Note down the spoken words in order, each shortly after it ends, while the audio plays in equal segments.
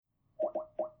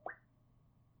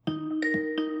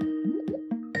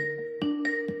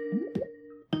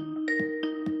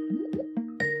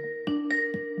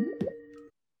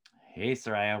Hey,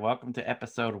 Soraya, welcome to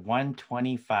episode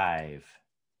 125.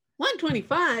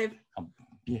 125?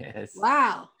 Yes.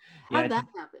 Wow. Yeah, How'd that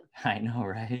happen? I know,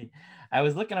 right? I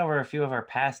was looking over a few of our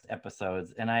past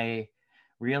episodes and I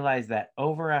realized that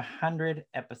over 100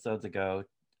 episodes ago,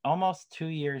 almost 2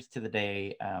 years to the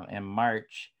day, in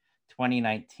March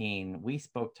 2019, we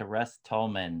spoke to Russ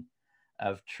Tolman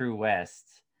of True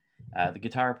West, the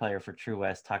guitar player for True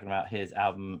West, talking about his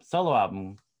solo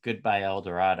album, Goodbye El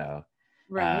Dorado.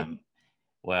 Right.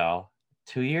 Well,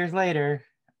 2 years later,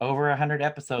 over 100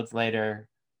 episodes later,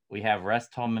 we have Russ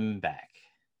Tolman back.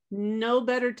 No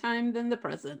better time than the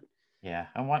present. Yeah.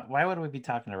 And why would we be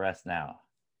talking to Russ now?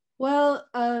 Well,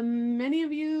 many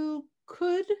of you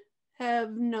could have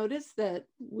noticed that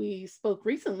we spoke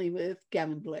recently with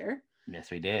Gavin Blair. Yes,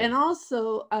 we did. And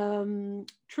also,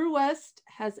 True West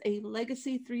has a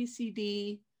Legacy 3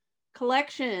 CD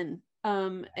collection.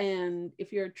 And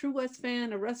if you're a True West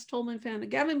fan, a Russ Tolman fan, a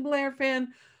Gavin Blair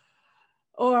fan,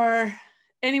 or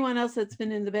anyone else that's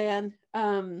been in the band,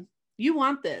 you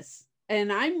want this.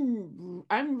 And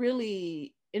I'm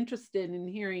really interested in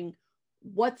hearing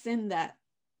what's in that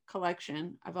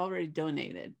collection. I've already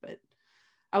donated, but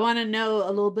I want to know a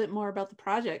little bit more about the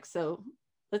project. So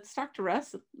let's talk to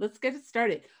Russ. Let's get it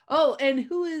started. Oh, and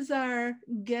who is our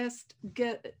guest?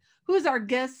 Who is our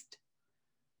guest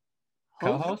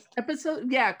Co-host?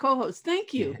 Episode? Yeah, co-host.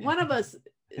 Thank you. One of us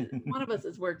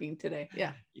is working today.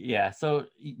 Yeah. Yeah. So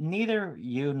neither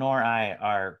you nor I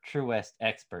are True West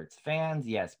experts. Fans,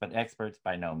 yes, but experts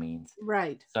by no means.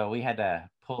 Right. So we had to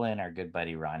pull in our good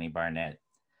buddy Ronnie Barnett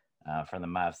from the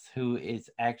Muffs, who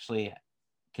is actually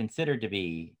considered to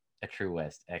be a True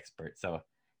West expert. So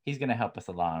he's going to help us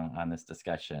along on this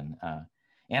discussion.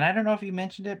 And I don't know if you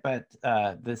mentioned it, but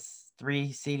this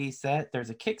 3 CD set, there's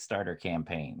a Kickstarter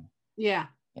campaign. Yeah.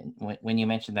 And when you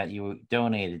mentioned that you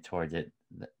donated towards it,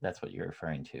 that's what you're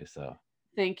referring to. So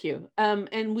thank you.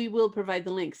 And we will provide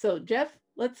the link. So Jeff,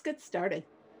 let's get started.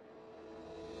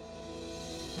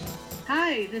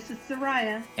 Hi, this is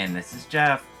Soraya. And this is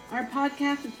Jeff. Our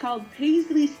podcast is called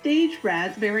Paisley Stage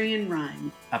Raspberry and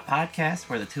Rhyme, a podcast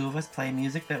where the two of us play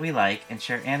music that we like and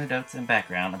share anecdotes and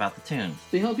background about the tunes.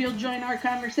 We hope you'll join our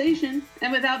conversation.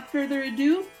 And without further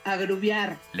ado, a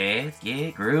grooviar. Let's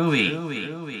get groovy.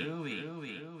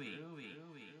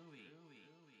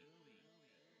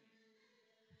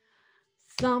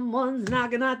 Someone's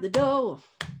knocking at the door.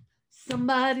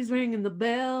 Somebody's ringing the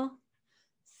bell.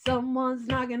 Someone's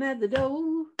knocking at the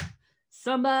door.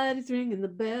 Somebody's ringing the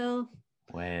bell.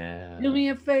 Well, do me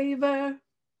a favor.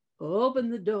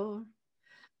 Open the door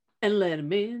and let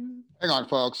him in. Hang on,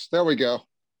 folks. There we go.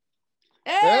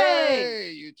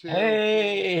 Hey, you two.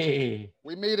 Hey.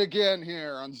 We meet again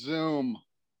here on Zoom.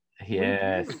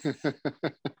 Yes.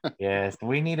 Yes.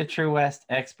 We need a True West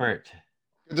expert.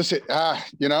 Good to see. I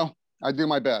do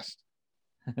my best.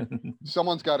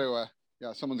 Someone's got to do it.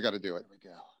 There we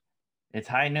go. It's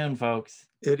high noon, folks.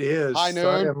 It is. High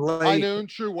noon. High noon,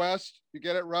 True West. You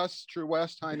get it, Russ? True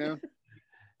West, high noon.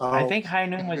 I think high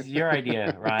noon was your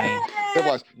idea, Ronnie. It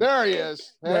was. There he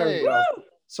is. Hey.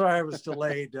 Sorry, I was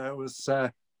delayed.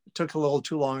 It took a little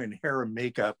too long in hair and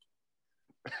makeup.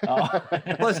 Oh.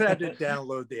 Plus, I had to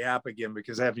download the app again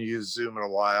because I haven't used Zoom in a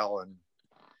while,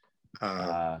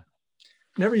 and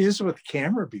never used it with the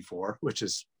camera before. Which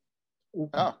is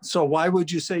so. Why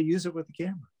would you say use it with the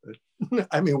camera?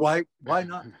 I mean, why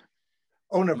not?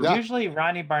 Oh, never. Usually,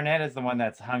 Ronnie Barnett is the one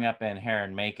that's hung up in hair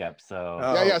and makeup. So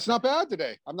yeah, it's not bad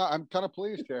today. I'm kind of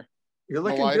pleased here. You're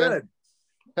looking good.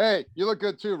 Hey, you look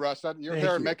good too, Russ. Your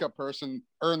hair and makeup person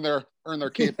earned their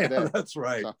keep today. That's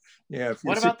right. So. Yeah.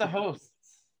 What about the hosts?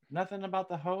 Nothing about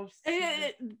the hosts?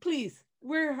 Please,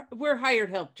 we're hired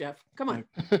help, Jeff. Come on,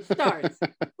 stars.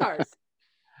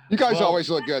 You guys always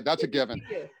look good. That's a given.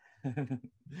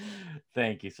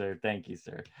 Thank you, sir. Thank you,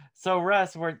 sir. So,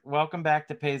 Russ, welcome back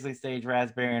to Paisley Stage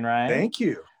Raspberry and Rhyme. Thank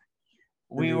you.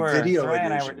 Video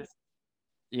and I were just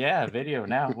video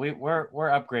now. we're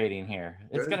upgrading here.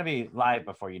 It's going to be live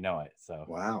before you know it. So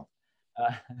wow.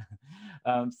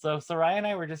 So Soraya and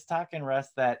I were just talking, Russ,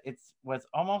 that it was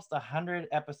almost 100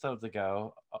 episodes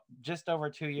ago, just over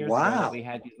 2 years ago, that we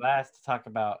had you last to talk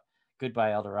about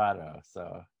Goodbye El Dorado.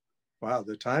 So wow,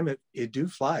 the time it do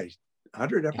fly.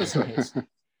 100 episodes.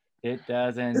 It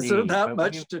does indeed. Is there that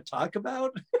much to talk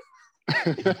about?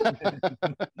 That's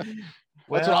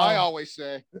what I always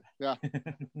say. Yeah.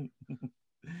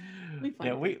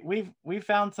 We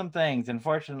found some things.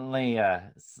 Unfortunately,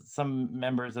 some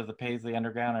members of the Paisley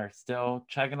Underground are still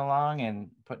chugging along and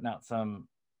putting out some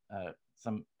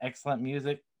excellent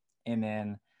music, and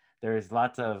then there's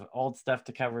lots of old stuff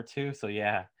to cover too. So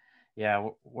yeah,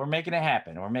 we're making it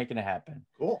happen.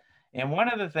 Cool. And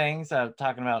one of the things,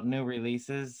 talking about new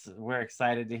releases, we're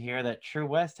excited to hear that True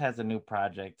West has a new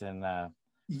project. And Russ,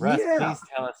 please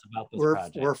tell us about this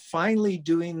project. We're finally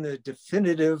doing the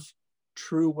definitive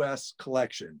True West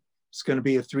collection. It's going to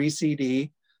be a 3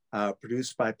 CD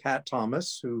produced by Pat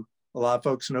Thomas, who a lot of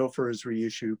folks know for his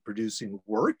reissue producing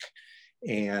work.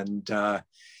 And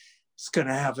it's going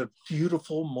to have a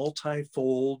beautiful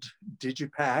multi-fold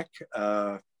digipack,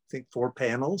 I think 4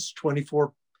 panels,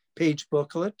 24-page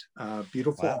booklet,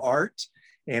 beautiful art.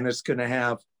 And it's going to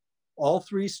have all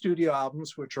 3 studio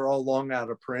albums, which are all long out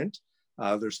of print.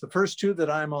 There's the first 2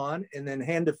 that I'm on, and then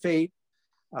Hand of Fate,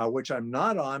 which I'm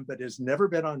not on, but has never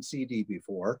been on CD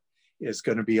before, is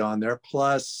going to be on there.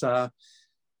 Plus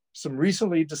some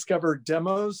recently discovered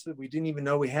demos that we didn't even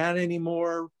know we had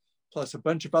anymore, plus a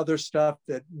bunch of other stuff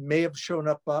that may have shown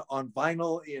up on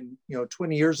vinyl in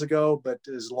 20 years ago, but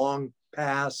is long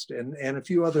past, and a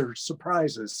few other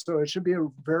surprises. So it should be a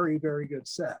very, very good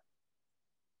set.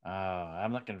 Oh,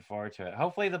 I'm looking forward to it.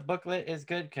 Hopefully the booklet is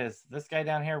good, because this guy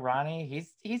down here, Ronnie,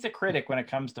 he's a critic when it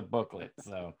comes to booklets.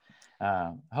 So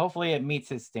hopefully it meets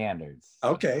his standards.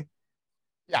 Okay.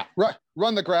 Yeah,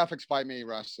 run the graphics by me,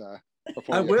 Russ.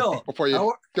 Before I will. Before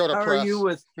you go to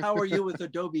press. How are you with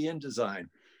Adobe InDesign?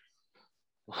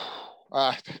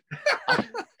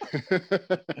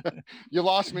 You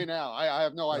lost me now. I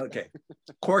have no idea. Okay.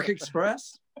 Quark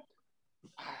Express?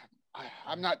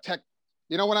 I'm not tech.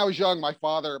 When I was young, my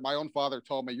own father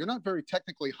told me, "You're not very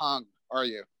technically hung, are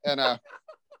you?" And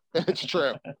it's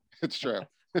true. It's true.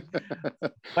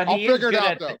 But I'll figure it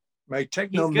out, though. My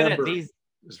techno member is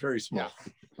very small.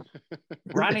 Yeah.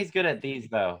 Ronnie's good at these,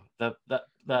 though. The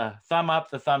thumb up,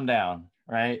 the thumb down,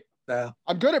 right? Yeah.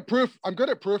 I'm good at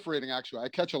proofreading. Actually, I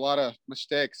catch a lot of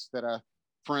mistakes that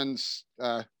friends.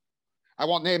 I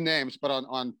won't name names, but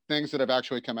on things that have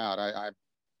actually come out.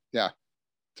 Yeah.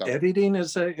 So. Editing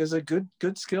is a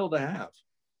good skill to have.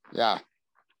 Yeah.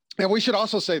 And we should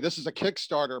also say this is a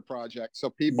Kickstarter project,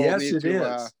 so people need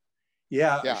to.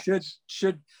 Yeah.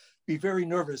 Should be very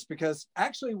nervous, because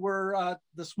actually we're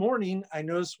this morning I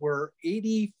noticed we're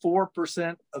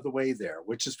 84% of the way there,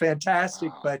 which is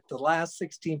fantastic. Wow. But the last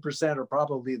 16% are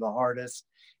probably the hardest,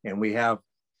 and we have,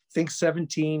 I think,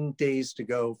 17 days to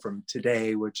go from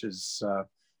today, which is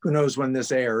who knows when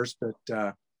this airs, but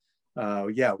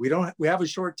we have a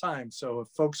short time. So if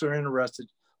folks are interested,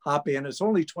 hop in. It's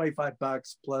only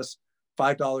 $25 plus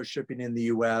 $5 shipping in the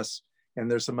US. And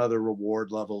there's some other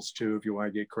reward levels too, if you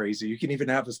want to get crazy. You can even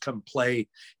have us come play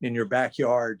in your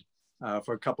backyard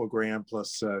for a couple grand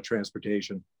plus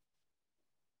transportation.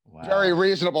 Wow. Very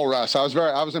reasonable, Russ. I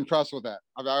was impressed with that.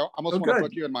 I almost want to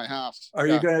book you in my house. Are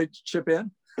you going to chip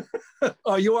in?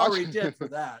 Oh, you already did for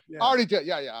that. Yeah. I already did.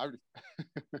 Yeah.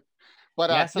 But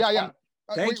yeah.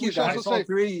 Thank you guys. All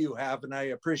 3 of you have, and I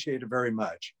appreciate it very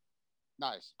much.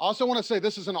 Nice. I also want to say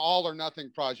this is an all or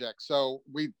nothing project. So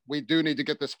we do need to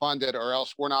get this funded, or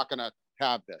else we're not going to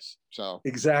have this. So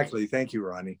exactly. Thank you,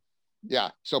 Ronnie.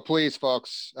 Yeah. So please,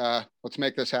 folks, let's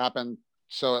make this happen,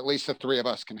 so at least the 3 of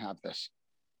us can have this.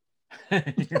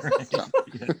 Right.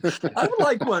 I would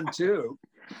like one too.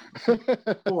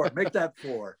 4. Make that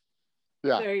 4.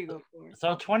 Yeah. There you go.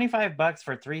 So $25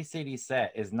 for 3 CD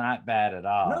set is not bad at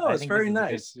all. No, it's very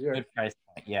nice. Good price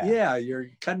point. Yeah. Yeah,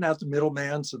 you're cutting out the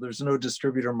middleman, so there's no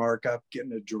distributor markup,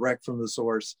 getting it direct from the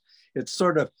source. It's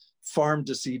sort of farm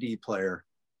to CD player.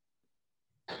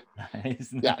 Nice.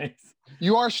 Yeah.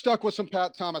 You are stuck with some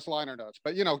Pat Thomas liner notes,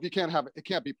 but you can't have it. It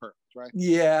can't be perfect, right?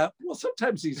 Yeah. Well,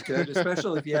 sometimes he's good,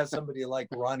 especially if you have somebody like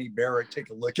Ronnie Barrett take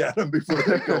a look at him before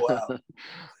they go out.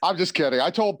 I'm just kidding. I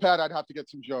told Pat I'd have to get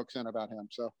some jokes in about him.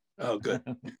 So. Oh, good.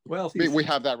 Well, we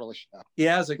have that relationship. He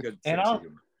has a good sense of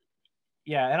humor.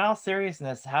 Yeah, in all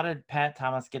seriousness, how did Pat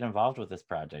Thomas get involved with this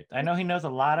project? I know he knows a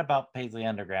lot about Paisley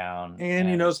Underground. And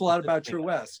he knows a lot about True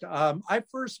West. I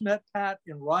first met Pat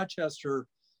in Rochester.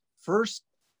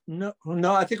 No,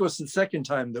 I think it was the second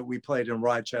time that we played in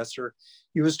Rochester.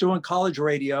 He was doing college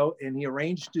radio, and he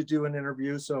arranged to do an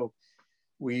interview. So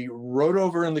we rode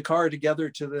over in the car together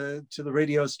to the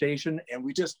radio station, and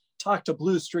we just talked to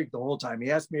Blue Streak the whole time.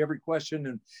 He asked me every question,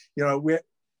 and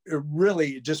it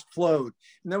really just flowed.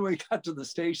 And then when we got to the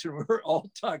station, we were all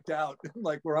tucked out,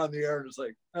 like we're on the air, and it's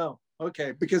like, oh,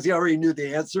 okay, because he already knew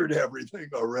the answer to everything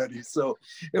already. So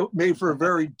it made for a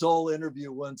very dull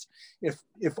interview once. If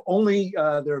only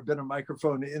there had been a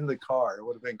microphone in the car, it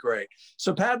would have been great.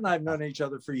 So Pat and I have known each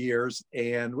other for years,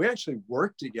 and we actually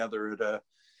worked together at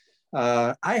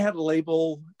I had a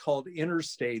label called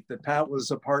Interstate that Pat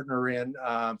was a partner in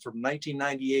from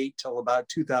 1998 till about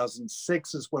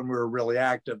 2006 is when we were really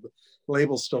active. The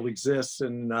label still exists,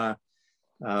 and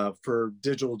for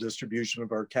digital distribution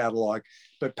of our catalog.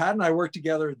 But Pat and I worked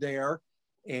together there,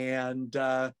 and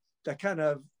that kind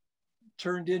of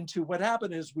turned into what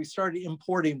happened is we started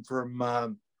importing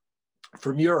from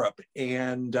Europe,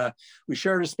 and we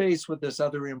shared a space with this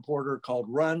other importer called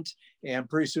Runt. And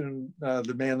pretty soon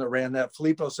the man that ran that,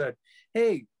 Filippo, said,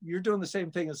 hey, you're doing the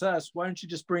same thing as us. Why don't you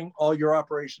just bring all your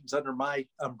operations under my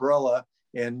umbrella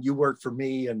and you work for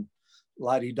me, and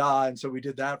la-di-da. And so we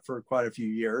did that for quite a few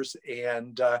years.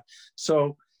 And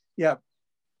so, yeah,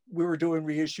 we were doing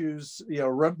reissues.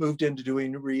 Runt moved into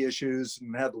doing reissues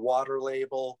and had the Water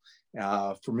label,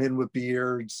 For Men with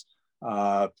Beards,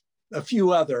 a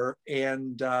few other.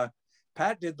 And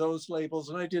Pat did those labels,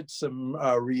 and I did some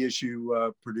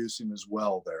reissue producing as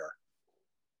well there.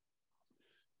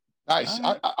 Nice.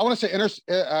 I want to say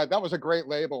that was a great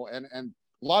label, and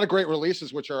a lot of great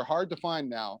releases, which are hard to find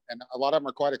now, and a lot of them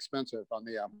are quite expensive on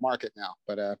the market now.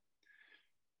 But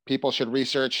people should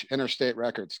research Interstate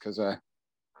Records, because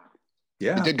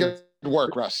you did good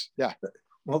work, Russ. Yeah.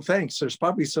 Well, thanks. There's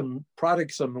probably some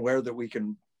product somewhere that we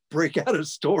can break out of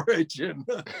storage and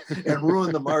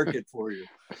ruin the market for you.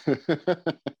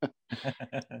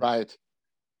 Right.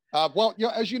 Well,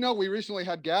 as you know, we recently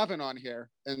had Gavin on here,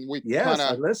 and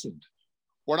I listened.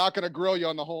 We're not going to grill you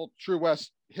on the whole True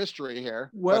West history here.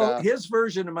 Well, his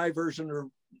version and my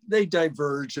version they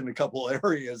diverge in a couple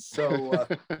areas. So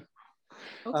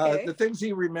okay. The things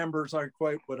he remembers aren't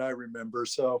quite what I remember.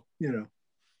 So,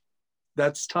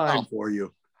 that's time for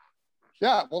you.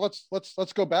 Yeah. Well,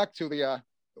 let's go back to the,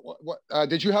 what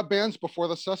did you have bands before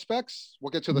the Suspects? We'll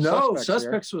get to the Suspects. No,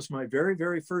 Suspects was my very,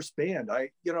 very first band.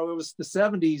 It was the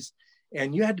 70s,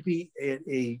 and you had to be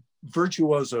a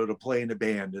virtuoso to play in a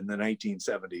band in the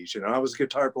 1970s. I was a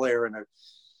guitar player, and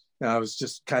I was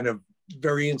just kind of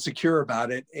very insecure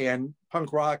about it. And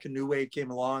punk rock and new wave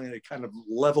came along, and it kind of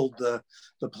leveled the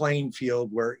playing field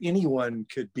where anyone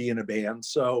could be in a band.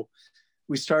 So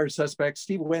we started Suspects.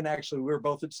 Steve Wynn, actually, we were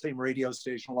both at the same radio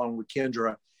station along with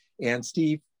Kendra. And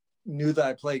Steve knew that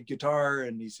I played guitar,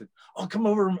 and he said, "Oh, come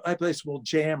over to my place, we'll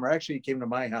jam." Or actually, he came to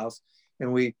my house,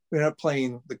 and we ended up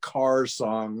playing the Cars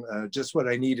song, Just What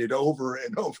I Needed, over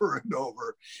and over and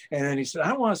over. And then he said,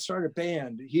 "I want to start a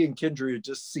band." He and Kendra had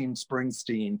just seen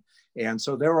Springsteen, and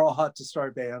so they were all hot to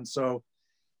start bands. So,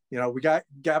 we got,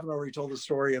 Gavin already told the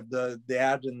story of the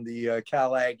ad in the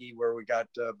Cal Aggie, where we got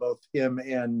both him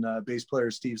and bass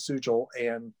player Steve Suchel.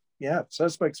 And yeah,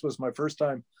 Suspects was my first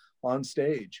time on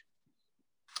stage.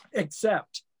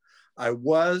 Except I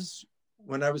was,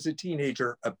 when I was a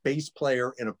teenager, a bass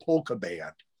player in a polka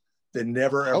band that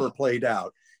never ever played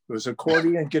out. It was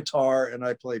accordion, guitar, and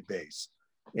I played bass.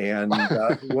 And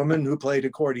a woman who played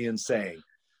accordion sang,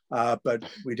 but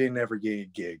we didn't ever get a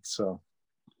gig. So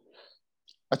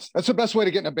that's the best way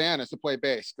to get in a band, is to play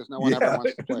bass, because no one ever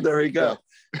wants to play. There you go.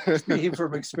 Speaking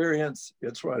from experience,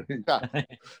 it's right. Yeah.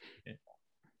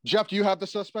 Jeff, do you have the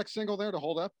Suspect single there to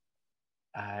hold up?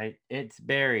 It's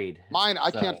buried. Mine,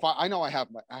 I can't find. I know I have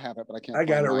it, but I can't. I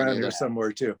got it around here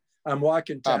somewhere too. I'm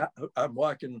walking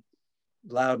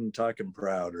loud and talking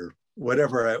proud, or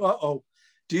whatever.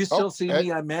 Do you still see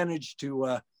me? I managed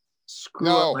to screw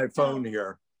up my phone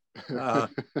here. No,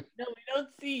 we don't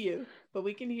see you, but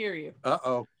we can hear you.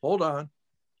 Hold on.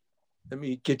 Let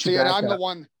me get you. See, back and up.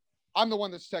 I'm the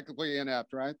one that's technically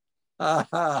inept, right?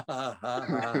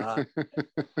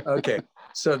 Okay,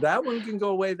 so that one can go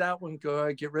away. That one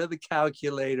go. Get rid of the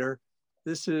calculator.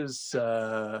 This is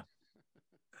that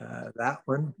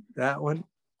one. That one.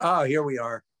 Oh, here we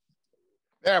are.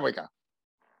 There we go.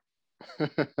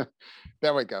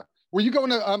 There we go. Were you going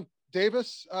to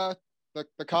Davis, the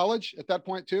college at that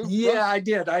point too? Yeah, I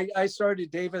did. I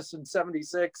started Davis in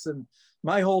 '76, and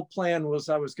my whole plan was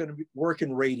I was going to work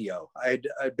in radio. I'd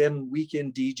been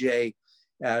weekend DJ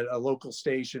at a local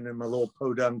station in my little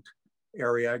Podunk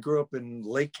area. I grew up in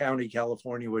Lake County,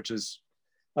 California, which is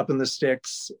up in the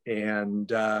sticks,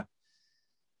 and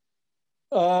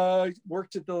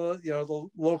worked at the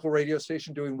local radio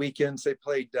station doing weekends. They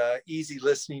played easy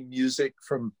listening music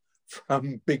from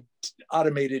big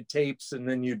automated tapes, and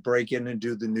then you'd break in and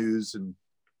do the news and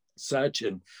such.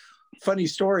 And funny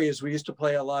story is we used to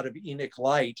play a lot of Enoch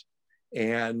Light,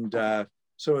 and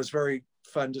so it was very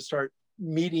fun to start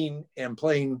meeting and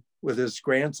playing with his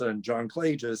grandson, John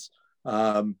Clagis,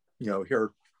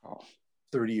 here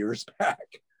 30 years back.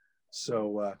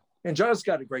 So, and John's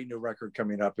got a great new record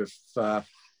coming up.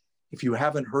 If you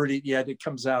haven't heard it yet, it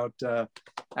comes out,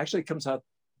 actually comes out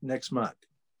next month.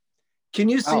 Can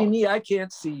you see me? I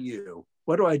can't see you.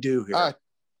 What do I do here?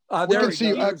 We can see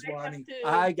you.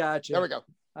 I got you. There we go.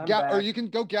 Or you can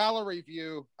go gallery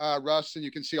view, Russ, and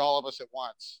you can see all of us at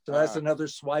once. So that's another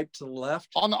swipe to the left.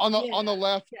 On the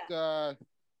left. Yeah.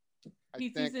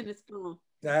 He's in his phone.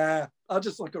 I'll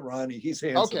just look at Ronnie. He's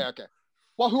handsome. Okay.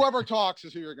 Well, whoever talks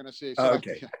is who you're going to see. So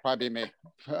okay. Probably me.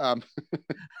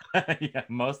 Yeah,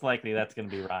 most likely that's going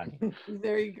to be Ronnie.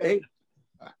 There you go. Hey.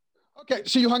 Okay,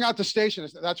 so you hung out the station.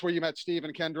 That's where you met Steve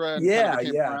and Kendra and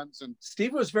became friends. And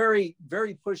Steve was very,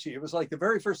 very pushy. It was like the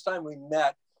very first time we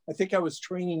met. I think I was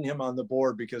training him on the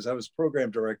board because I was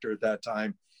program director at that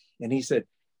time. And he said,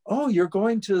 "Oh, you're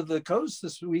going to the coast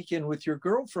this weekend with your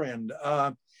girlfriend.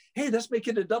 Hey, let's make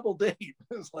it a double date."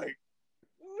 I was like,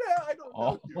 "Yeah, I don't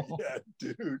know you yet,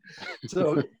 dude."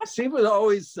 So Steve was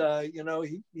always,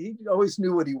 he always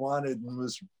knew what he wanted and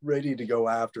was ready to go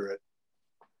after it.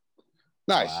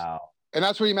 Nice. Wow. And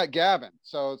that's where you met Gavin.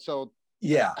 So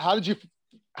yeah. How did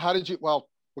you, well,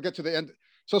 we'll get to the end.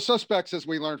 So Suspects, as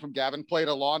we learned from Gavin, played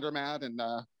a laundromat and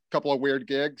a couple of weird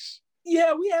gigs.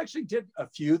 Yeah, we actually did a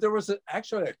few. There was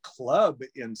actually a club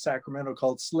in Sacramento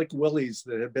called Slick Willie's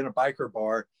that had been a biker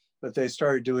bar, but they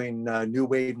started doing New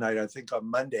Wave Night, I think, on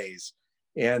Mondays.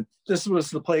 And this was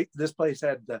the place. This place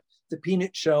had the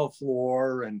peanut shell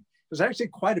floor, and it was actually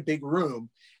quite a big room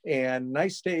and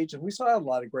nice stage. And we saw a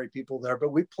lot of great people there.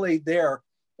 But we played there,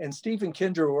 and Steve and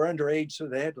Kendra were underage, so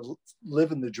they had to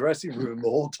live in the dressing room the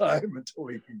whole time until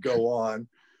we could go on.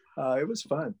 It was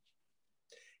fun.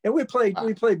 And we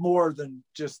played more than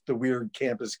just the weird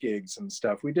campus gigs and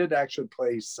stuff. We did actually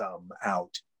play some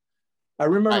out. I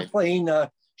remember playing a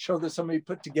show that somebody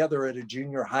put together at a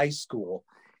junior high school,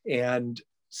 and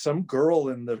some girl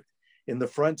in the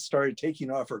front started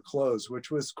taking off her clothes, which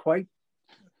was quite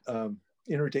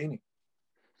entertaining.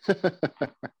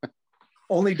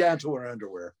 Only down to her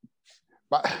underwear.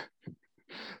 But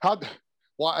I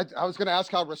was going to ask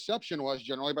how reception was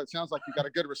generally, but it sounds like you got a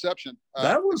good reception.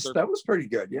 That was pretty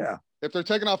good, yeah. If they're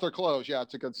taking off their clothes, yeah,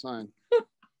 it's a good sign.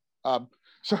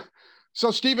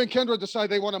 So Steve and Kendra decide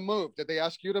they want to move. Did they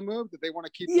ask you to move? Did they want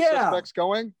to keep the Suspects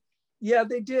going? Yeah,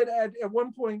 they did. At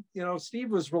one point, Steve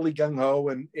was really gung-ho,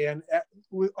 and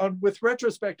with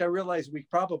retrospect, I realized we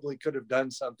probably could have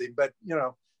done something, but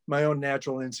my own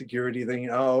natural insecurity thing.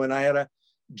 And I had a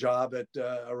job at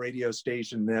a radio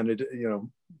station then,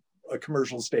 a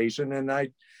commercial station, and I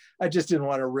just didn't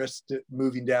want to risk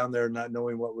moving down there not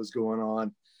knowing what was going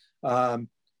on.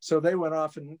 So they went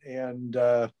off and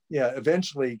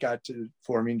eventually got to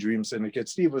forming Dream Syndicate.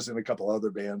 Steve was in a couple other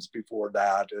bands before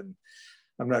that, and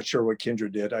I'm not sure what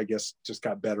Kendra did. I guess just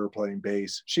got better playing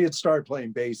bass. She had started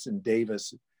playing bass in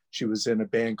Davis. She was in a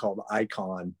band called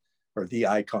Icon, or the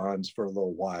Icons, for a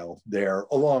little while there,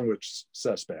 along with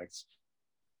Suspects.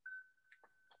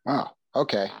 Wow.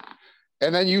 Okay.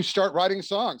 And then you start writing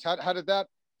songs. How did that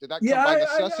come by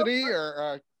necessity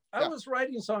I was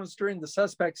writing songs during the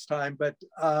Suspects time, but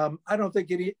I don't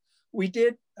think we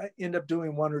did end up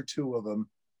doing one or two of them.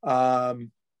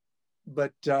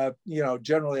 But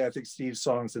generally I think Steve's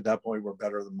songs at that point were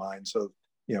better than mine. So,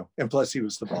 and plus he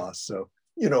was the boss. So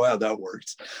you know how that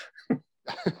works.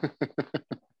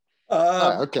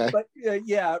 Okay. But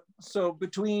so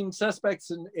between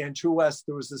Suspects and True West,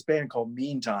 there was this band called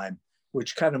Meantime,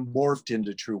 which kind of morphed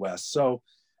into True West. So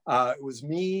it was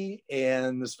me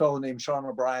and this fellow named Sean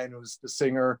O'Brien, who was the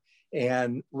singer,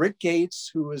 and Rick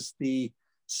Gates, who was the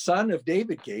son of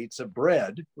David Gates of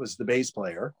Bread, was the bass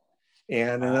player,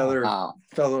 and another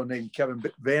fellow named Kevin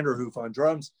Vanderhoof on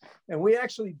drums. And we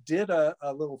actually did a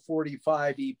little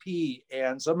 45 EP,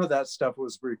 and some of that stuff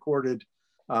was recorded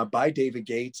by David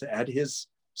Gates at his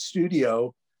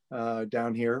studio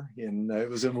down here it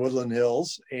was in Woodland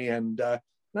Hills. And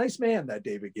nice man, that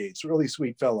David Gates, really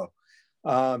sweet fellow.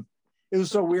 It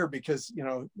was so weird because,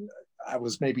 I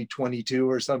was maybe 22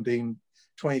 or something,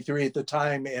 23 at the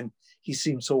time, and he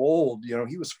seemed so old.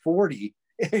 He was 40,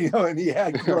 and he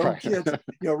had grown kids.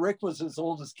 Rick was his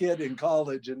oldest kid in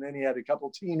college, and then he had a couple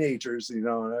teenagers,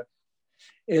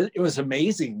 it was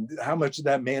amazing how much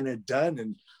that man had done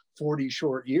in 40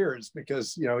 short years,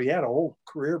 because, he had a whole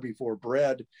career before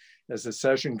Bread as a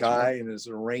session guy and as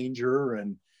an arranger,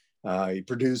 and he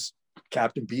produced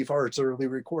Captain Beefheart's early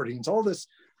recordings, all this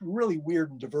really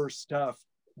weird and diverse stuff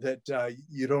that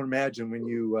you don't imagine when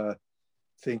you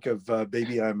think of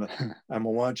Baby I'm a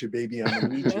Want You, Baby I'm a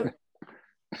Need You.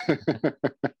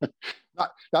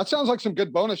 That sounds like some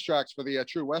good bonus tracks for the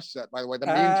True West set, by the way. The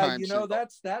Meantime,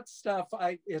 that stuff.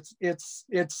 It's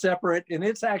separate, and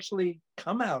it's actually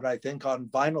come out, I think, on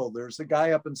vinyl. There's a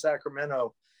guy up in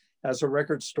Sacramento has a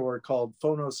record store called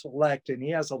Phono Select, and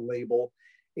he has a label,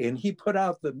 and he put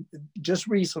out just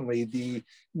recently the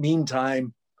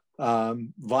Meantime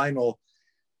vinyl.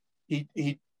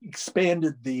 He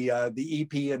expanded the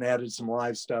EP and added some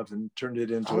live stuff and turned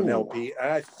it into an LP.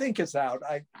 I think it's out.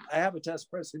 I have a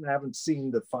test pressing. I haven't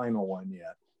seen the final one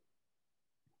yet.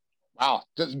 Wow,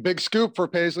 that's a big scoop for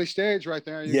Paisley Stage right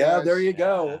there. Guys. There you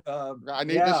go. I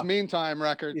need this Meantime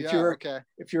record. If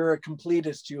you're a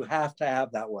completist, you have to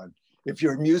have that one. If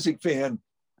you're a music fan,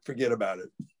 forget about it.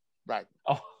 Right.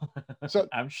 Oh, so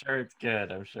I'm sure it's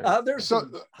good. I'm sure. There's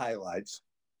some highlights.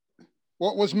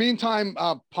 What was Meantime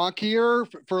punkier,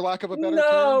 for lack of a better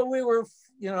term? No, we were,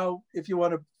 if you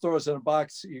want to throw us in a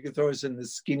box, you could throw us in the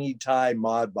Skinny Tie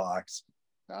Mod box.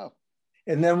 Oh.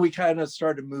 And then we kind of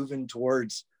started moving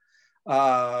towards,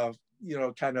 kind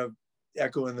of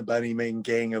Echo and the Bunnymen,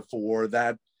 Gang of Four.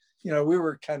 That, we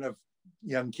were kind of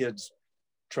young kids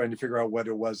trying to figure out what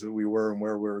it was that we were and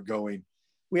where we were going.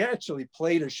 We actually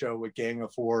played a show with Gang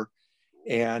of Four,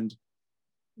 and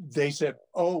they said,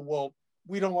 "Oh, well,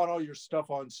 we don't want all your stuff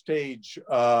on stage.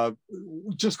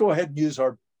 Just go ahead and use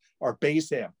our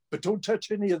bass amp, but don't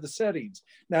touch any of the settings."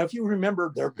 Now, if you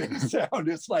remember their bass sound,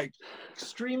 it's like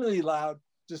extremely loud,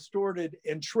 distorted,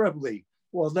 and trebly.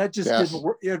 Well, that just didn't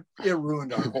work. It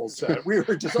ruined our whole set. We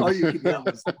were just, all you could hear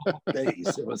was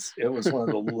bass. It was one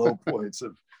of the low points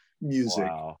of music.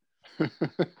 Wow.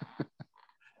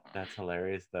 That's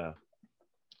hilarious, though.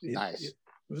 Nice. It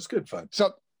was good fun.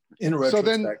 So, in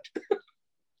retrospect. So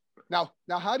then,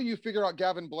 now, how do you figure out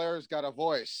Gavin Blair's got a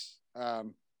voice?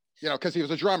 Because he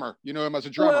was a drummer. You know him as a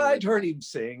drummer. Well, I'd heard him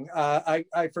sing. I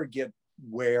forget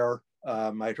where.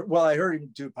 I heard him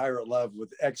do Pirate Love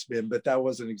with X-Men, but that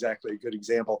wasn't exactly a good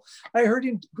example. I heard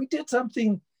him. We did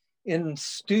something in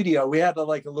studio. We had a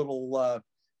little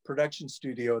production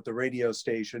studio at the radio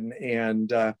station,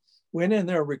 and went in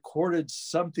there, recorded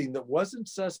something that wasn't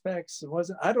Suspects. It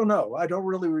wasn't. I don't know. I don't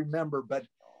really remember. But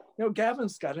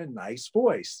Gavin's got a nice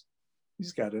voice.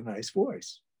 He's got a nice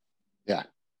voice. Yeah.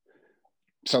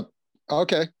 So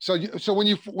okay. So when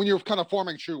you're kind of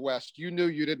forming True West, you knew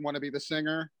you didn't want to be the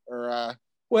singer, or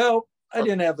Well, I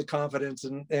didn't have the confidence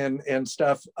and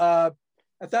stuff. At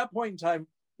that point in time,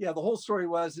 the whole story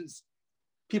is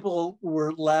people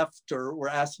were left or were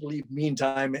asked to leave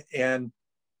Meantime, and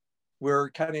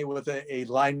we're kind of with a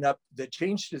lineup that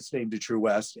changed its name to True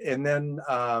West. And then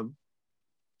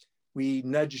we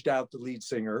nudged out the lead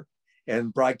singer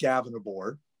and brought Gavin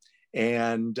aboard.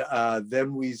 And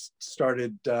then we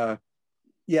started, and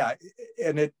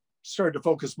it started to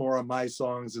focus more on my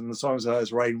songs and the songs that I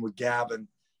was writing with Gavin,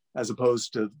 as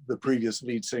opposed to the previous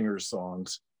lead singer's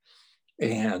songs.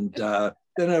 And then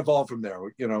it evolved from there.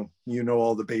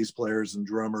 All the bass players and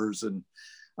drummers. And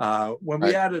when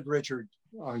we added Richard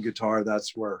on guitar,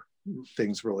 that's where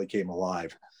things really came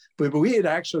alive. But we had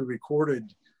actually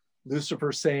recorded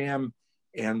Lucifer Sam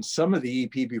and some of the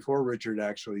EP before Richard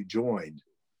actually joined.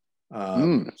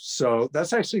 So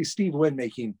that's actually Steve Wynn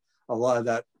making a lot of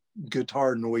that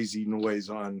guitar noisy noise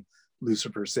on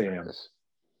Lucifer Sam.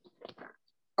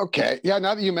 Okay. Yeah.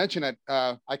 Now that you mention it,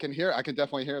 I can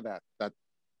definitely hear that.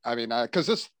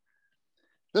 Because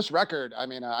this record, I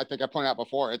think I pointed out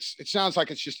before, it sounds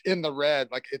like it's just in the red,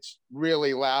 like it's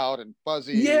really loud and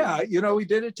fuzzy. Yeah. We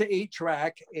did it to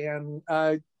 8-track, and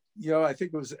I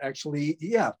think it was actually,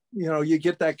 you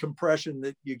get that compression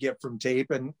that you get from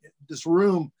tape. And this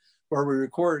room where we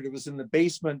recorded, it was in the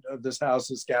basement of this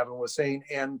house, as Gavin was saying.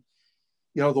 And,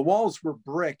 the walls were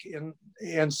brick.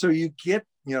 And so you get,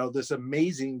 this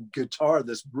amazing guitar,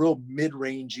 this real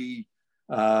mid-rangey,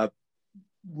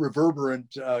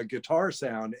 reverberant guitar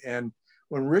sound. And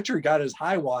when Richard got his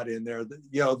high watt in there,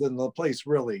 then the place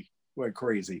really went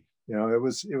crazy. It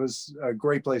was a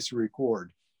great place to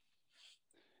record.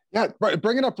 Yeah,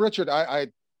 bringing up Richard, I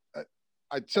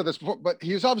said this before, but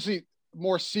he was obviously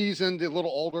more seasoned, a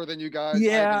little older than you guys.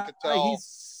 Yeah,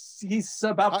 he's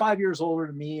about 5 years older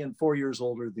than me and 4 years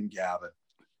older than Gavin.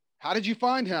 How did you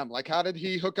find him? Like, how did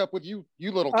he hook up with you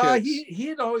little kids? He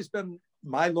had always been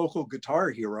my local guitar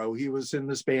hero. He was in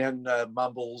this band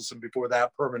Mumbles, and before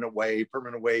that, Permanent Wave.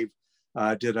 Permanent Wave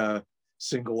did a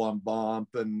single on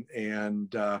Bomp, and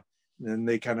then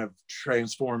they kind of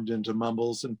transformed into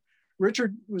Mumbles. And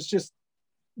Richard was just,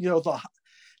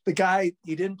 the guy.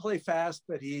 He didn't play fast,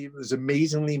 but he was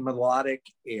amazingly melodic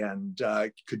and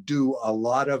could do a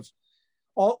lot of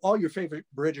all your favorite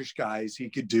British guys. He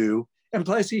could do, and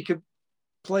plus he could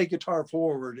play guitar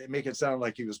forward and make it sound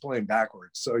like he was playing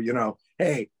backwards. So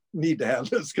hey, need to have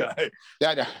this guy.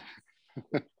 Yeah,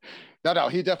 no,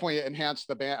 he definitely enhanced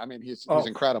the band. He's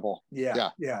incredible. Yeah.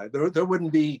 There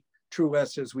wouldn't be True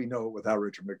West as we know it without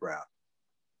Richard McGrath.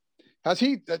 Has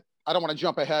he? I don't want to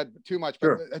jump ahead too much, but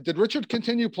Sure. Did Richard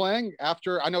continue playing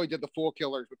after? I know he did the Fool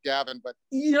Killers with Gavin, but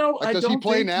like, does he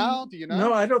play now? Do you know?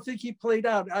 No, I don't think he played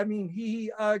out. I mean,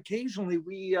 he occasionally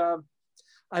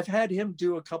I've had him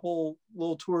do a couple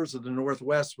little tours of the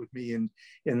Northwest with me,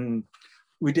 and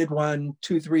we did one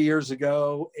 2-3 years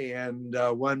ago, and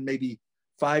one maybe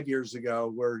 5 years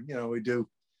ago, where we do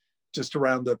just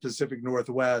around the Pacific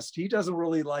Northwest. He doesn't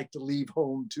really like to leave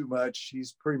home too much.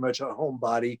 He's pretty much a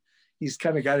homebody. He's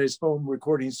kind of got his home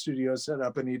recording studio set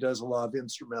up, and he does a lot of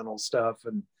instrumental stuff.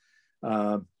 And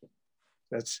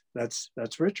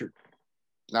that's Richard.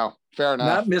 No, fair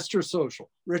enough. Not Mr. Social.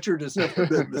 Richard has never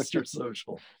been Mr.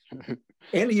 Social.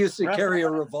 And he used to carry a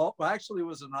revolver. Well, actually, it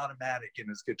was an automatic in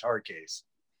his guitar case.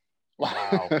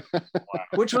 Wow.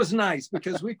 Which was nice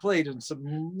because we played in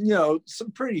some,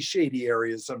 some pretty shady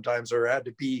areas sometimes, or had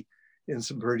to be in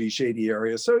some pretty shady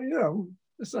areas. So,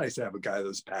 it's nice to have a guy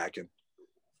that's packing.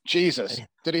 Jesus.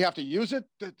 Did he have to use it?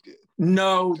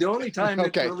 No, the only time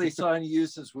Okay. it really saw any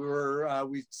use is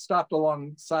we stopped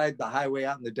alongside the highway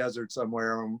out in the desert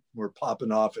somewhere, and we're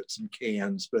popping off at some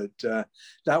cans, but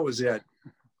that was it.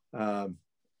 No,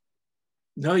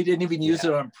 he didn't even use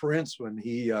it on Prince when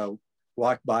he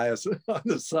walked by us on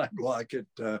the sidewalk at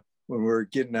when we were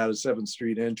getting out of 7th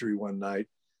Street Entry one night.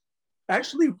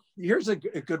 Actually, here's a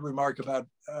good remark about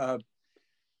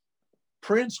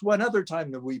Prince. One other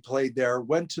time that we played there,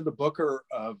 went to the booker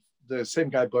of the same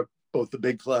guy booked both the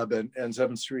Big Club and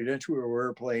 7th Street Entry where we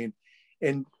were playing,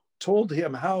 and told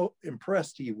him how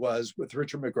impressed he was with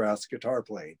Richard McGrath's guitar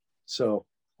playing. So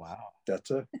wow,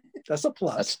 that's a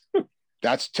plus.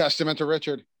 That's testament to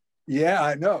Richard. Yeah,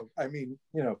 I know. I mean,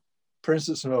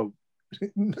 Princess Snow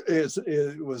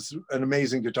was an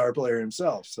amazing guitar player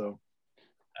himself. So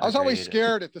I was always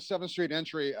scared at the 7th Street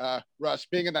Entry, Russ,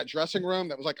 being in that dressing room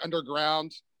that was like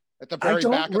underground at the very back of the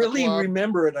club. I don't really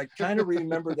remember it. I kind of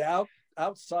remember the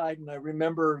outside, and I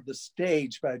remember the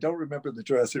stage, but I don't remember the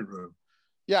dressing room.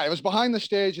 Yeah, it was behind the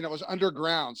stage and it was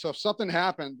underground. So if something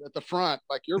happened at the front,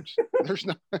 like there's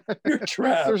no you're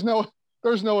trapped.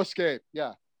 There's no escape.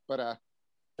 Yeah, but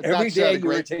every day you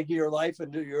were taking your life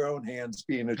into your own hands,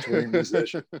 being a touring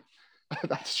musician.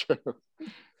 That's true.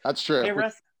 That's true. Hey,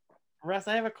 Russ,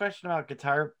 I have a question about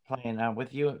guitar playing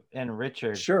with you and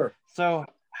Richard. Sure. So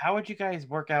how would you guys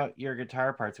work out your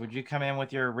guitar parts? Would you come in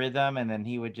with your rhythm and then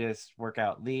he would just work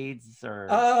out leads,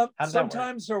 or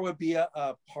sometimes there would be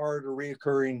a part, a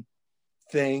reoccurring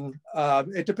thing.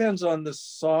 It depends on the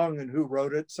song and who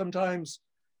wrote it. Sometimes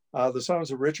the songs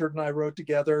that Richard and I wrote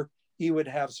together, he would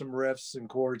have some riffs and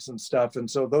chords and stuff. And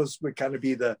so those would kind of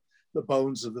be the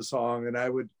bones of the song. And I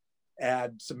would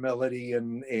add some melody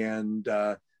and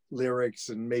lyrics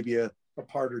and maybe a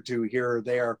part or two here or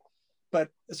there. But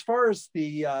as far as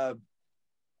it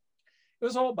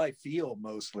was all by feel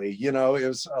mostly. It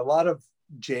was a lot of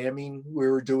jamming we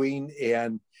were doing.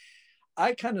 And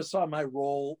I kind of saw my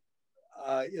role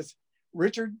is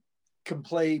Richard can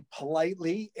play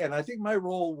politely, and I think my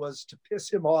role was to piss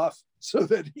him off so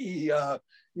that he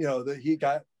that he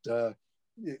got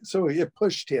so it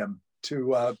pushed him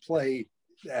to play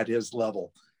at his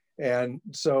level. And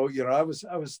so I was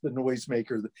the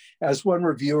noisemaker. As one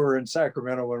reviewer in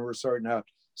Sacramento when we were starting out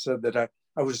said, that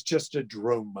I was just a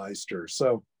drone meister.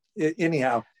 So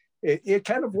anyhow, it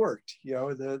kind of worked,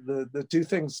 the two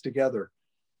things together.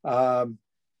 Nice.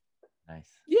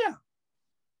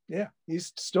 Yeah,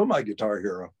 he's still my guitar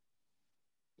hero.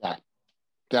 Yeah,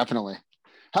 definitely.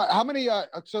 How many?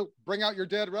 So bring out your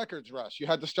dead records, Russ. You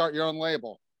had to start your own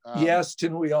label. Yes,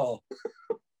 didn't we all?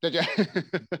 Did you?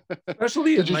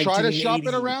 Especially did you try to shop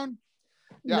it around?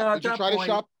 Yeah. No, did you try to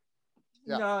shop?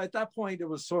 Yeah. No, at that point it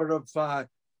was sort of the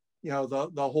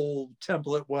whole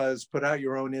template was put out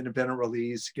your own independent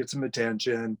release, get some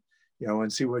attention,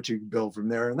 and see what you can build from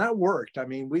there. And that worked. I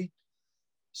mean, we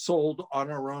sold on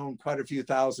our own quite a few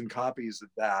thousand copies of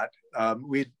that.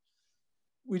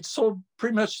 We'd sold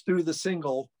pretty much through the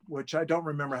single, which I don't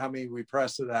remember how many we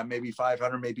pressed of that, maybe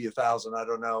 500, maybe 1,000, I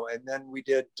don't know. And then we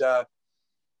did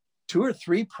 2 or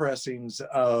 3 pressings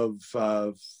of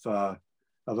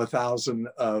 1,000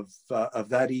 of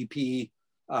that EP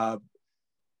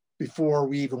before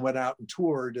we even went out and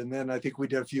toured. And then I think we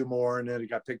did a few more, and then it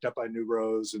got picked up by New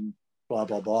Rose and blah,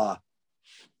 blah, blah.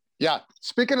 Yeah.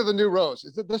 Speaking of the New Rose,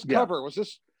 is it this cover? Was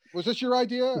this your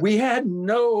idea? We had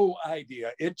no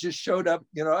idea. It just showed up.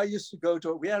 I used to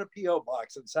we had a P.O.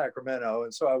 box in Sacramento.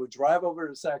 And so I would drive over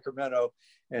to Sacramento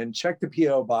and check the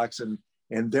P.O. box, and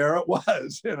there it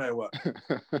was. And I went,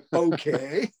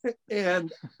 okay.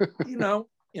 And,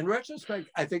 in retrospect,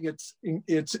 I think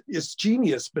it's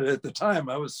genius. But at the time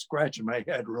I was scratching my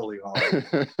head really hard.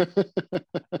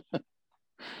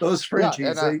 Those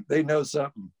Frenchies, they know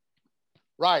something.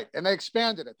 Right, and they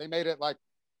expanded it. They made it like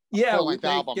they album,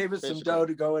 gave us basically some dough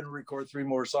to go and record 3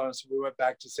 more songs. We went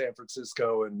back to San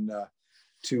Francisco and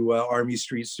to Army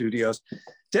Street Studios.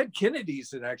 Dead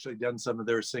Kennedys had actually done some of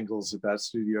their singles at that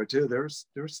studio too. There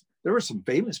were some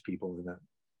famous people in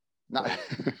that.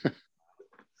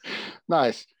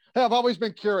 Nice. Hey, I've always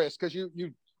been curious because you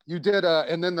did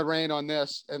And Then the Rain on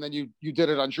this, and then you did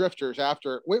it on Drifters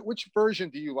after. Which version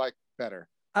do you like better?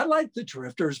 I like the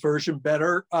Drifters version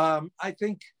better. I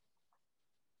think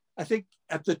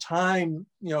at the time,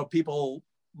 people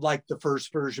liked the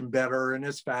first version better, and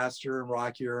it's faster and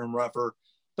rockier and rougher.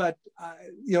 But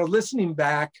listening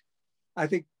back, I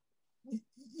think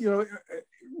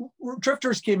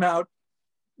Drifters came out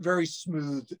very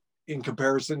smooth in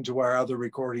comparison to our other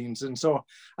recordings, and so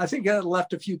I think it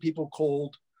left a few people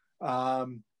cold.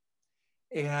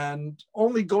 And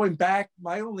only going back,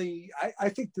 I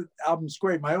think the album's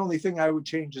great. My only thing I would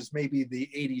change is maybe the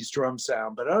 80s drum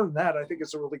sound. But other than that, I think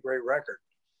it's a really great record.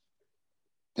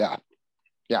 Yeah.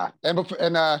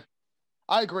 And I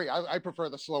agree. I prefer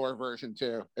the slower version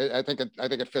too. I think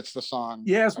it fits the song.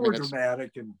 Yeah, it's more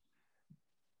dramatic. And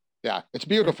yeah, it's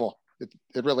beautiful.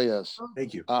 It really is.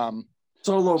 Thank you.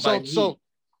 Solo by me.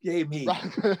 Yay, me.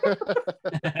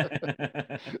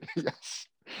 Yes.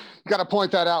 You got to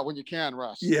point that out when you can,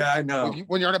 Russ. Yeah, I know.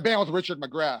 When you're in a band with Richard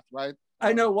McGrath, right?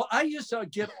 I know. Well, I used to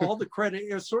get all the credit.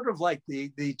 It was sort of like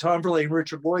the Tom Verlaine,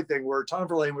 Richard Lloyd thing, where Tom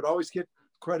Verlaine would always get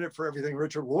credit for everything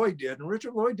Richard Lloyd did. And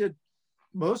Richard Lloyd did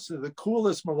most of the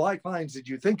coolest melodic lines that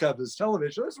you think of as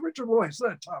television. That's Richard Lloyd, it's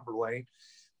not Tom Verlaine.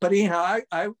 But anyhow,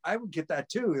 I would get that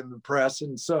too in the press.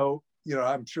 And so,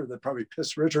 I'm sure that probably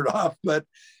pissed Richard off. But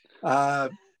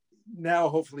now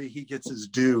hopefully he gets his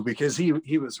due, because he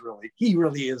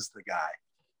really is the guy.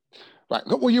 Right.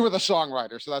 Well, you were the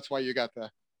songwriter, so that's why you got the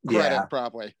credit,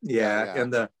 probably. Yeah.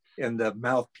 And the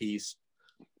mouthpiece.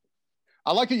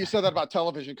 I like that you said that about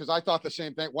television, because I thought the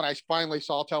same thing when I finally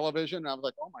saw television. I was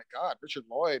like, oh my God, Richard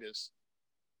Lloyd is,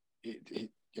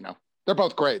 they're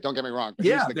both great. Don't get me wrong. But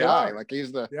he's the guy. Are. Like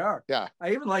he's the. They are. Yeah.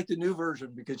 I even like the new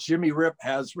version because Jimmy Rip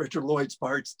has Richard Lloyd's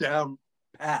parts down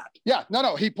pat. Yeah.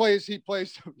 No. He plays. You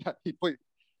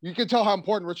can tell how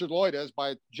important Richard Lloyd is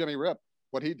by Jimmy Rip,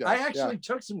 what he does. I actually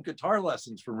took some guitar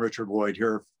lessons from Richard Lloyd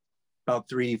here about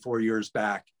 3-4 years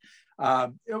back.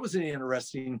 It was an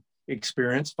interesting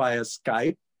experience via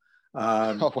Skype.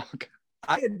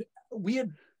 We had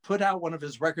put out one of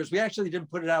his records. We actually didn't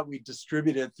put it out. We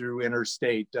distributed it through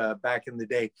Interstate back in the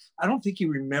day. I don't think he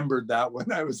remembered that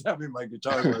when I was having my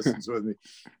guitar lessons with me.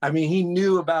 I mean, he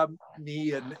knew about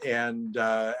me and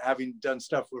having done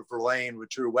stuff with Verlaine, with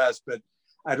True West, but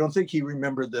I don't think he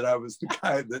remembered that I was the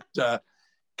guy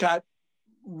that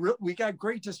we got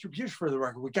great distribution for the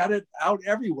record. We got it out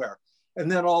everywhere. And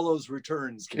then all those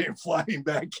returns came flying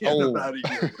back in about a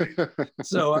year later.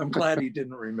 So I'm glad he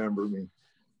didn't remember me.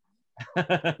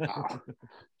 Wow.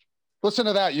 Listen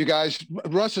to that, you guys.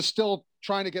 Russ is still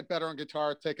trying to get better on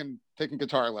guitar, taking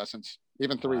guitar lessons,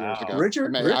 even 3 years ago.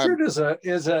 Richard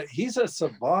he's a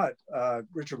savant.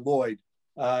 Richard Lloyd.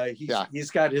 He's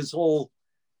got his whole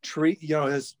tree.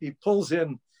 He pulls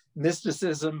in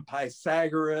mysticism,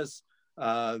 Pythagoras,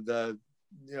 the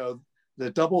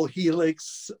double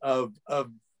helix of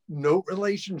note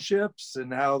relationships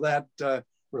and how that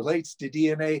relates to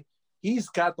DNA. He's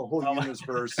got the whole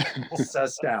universe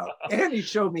sussed out. And he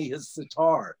showed me his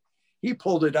sitar. He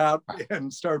pulled it out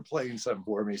and started playing some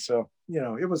for me. So,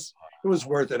 it was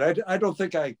worth it. I don't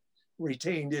think I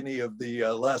retained any of the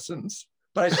lessons,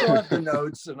 but I still have the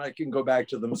notes and I can go back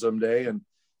to them someday and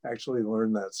actually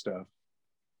learn that stuff.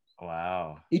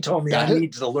 Wow. He told me I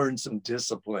need to learn some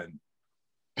discipline.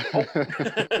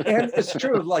 And it's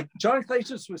true. Like John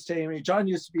Cletus was telling me, John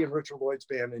used to be in Richard Lloyd's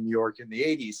band in New York in the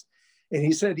 80s. And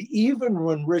he said, even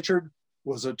when Richard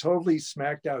was a totally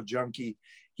smacked out junkie,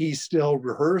 he still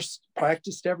rehearsed,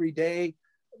 practiced every day,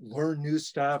 learned new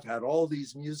stuff, had all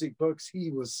these music books. He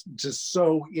was just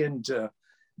so into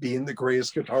being the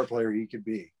greatest guitar player he could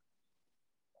be.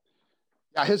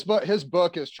 Yeah, his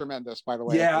book is tremendous, by the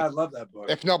way. Yeah, I love that book.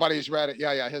 If nobody's read it,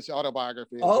 his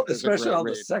autobiography. Especially all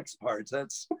the sex parts.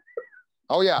 That's.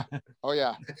 Oh yeah.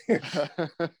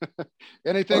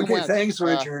 Anything. Okay, thanks,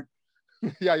 Richard.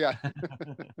 Yeah.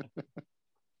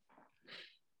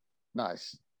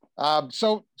 Nice.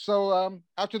 So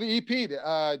after the EP,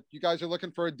 you guys are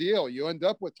looking for a deal. You end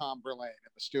up with Tom Verlaine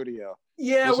in the studio.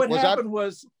 Yeah, what happened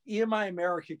was EMI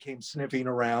America came sniffing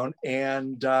around,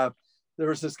 and there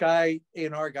was this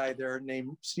A&R guy there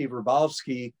named Steve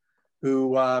Rabowski,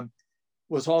 who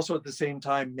was also at the same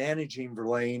time managing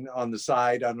Verlaine on the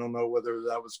side. I don't know whether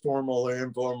that was formal or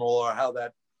informal or how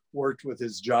that worked with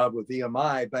his job with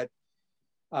EMI, but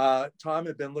Tom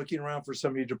had been looking around for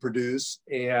somebody to produce,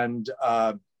 and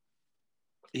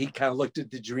he kind of looked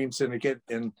at the Dream Syndicate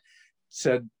and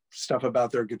said stuff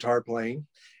about their guitar playing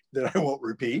that I won't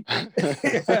repeat.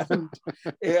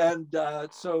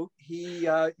 So he,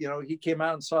 he came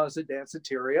out and saw us at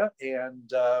Danceteria,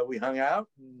 and we hung out.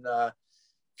 And a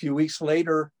few weeks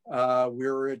later, we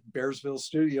were at Bearsville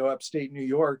Studio, upstate New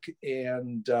York,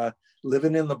 and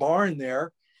living in the barn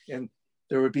there. And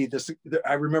there would be this,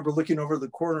 I remember looking over the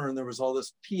corner, and there was all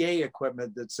this PA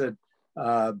equipment that said,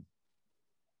 oh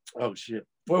shit,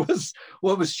 what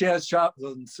was Janis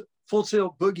Joplin's Full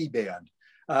Tilt Boogie Band?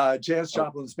 Janis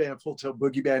Joplin's band, Full Tilt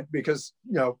Boogie Band, because,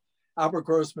 Albert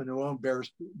Grossman, who owned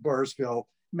Bearsville,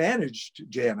 managed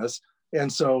Janis. And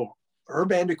so her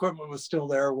band equipment was still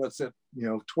there.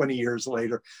 20 years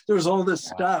later, there was all this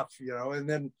stuff, and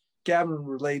then Gavin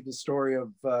relayed the story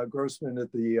of Grossman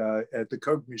at the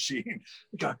Coke machine.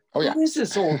 God, who is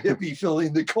this old hippie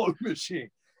filling the Coke machine?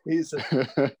 He said,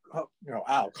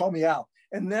 Al, call me Al.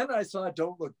 And then I saw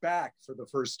Don't Look Back for the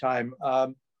first time,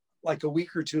 like a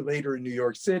week or two later in New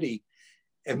York City.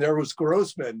 And there was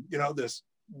Grossman, this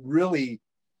really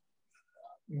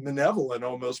malevolent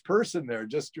almost person there,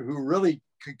 just who really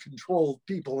could control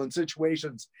people in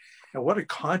situations. And what a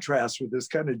contrast with this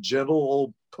kind of gentle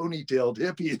old ponytailed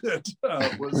hippie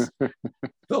that was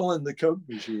filling the Coke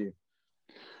machine.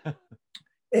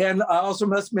 And I also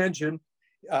must mention,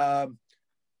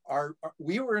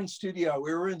 we were in studio,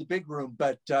 we were in the big room,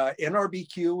 but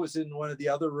NRBQ was in one of the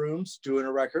other rooms doing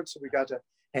a record. So we got to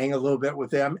hang a little bit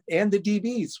with them, and the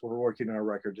DBs were working on a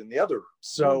record in the other room.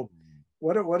 So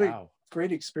what a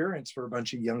great experience for a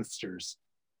bunch of youngsters.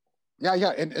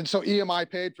 Yeah. And so EMI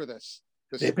paid for this.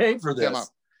 They paid for this. Demo.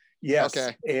 Yes.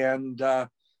 Okay. And I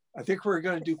think we were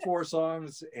going to do 4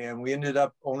 songs, and we ended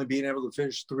up only being able to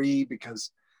finish 3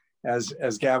 because as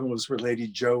Gavin was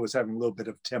related, Joe was having a little bit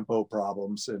of tempo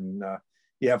problems. And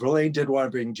Verlaine did want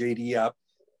to bring JD up,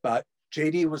 but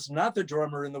JD was not the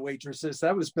drummer in the Waitresses.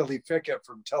 That was Billy Fickett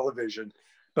from television.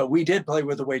 But we did play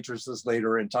with the Waitresses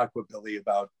later and talk with Billy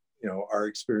about, our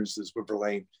experiences with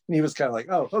Verlaine. And he was kind of like,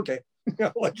 oh, okay.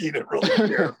 Like he didn't really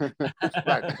care.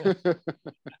 Right.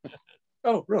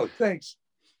 Oh, really? Thanks.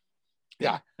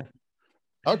 Yeah.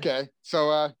 Okay.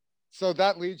 So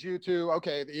that leads you to,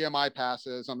 the EMI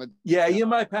passes on the. Yeah,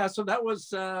 EMI pass. So that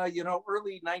was,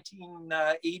 early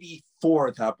 1984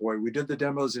 at that point. We did the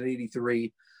demos in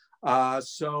 83.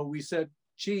 So we said,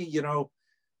 gee,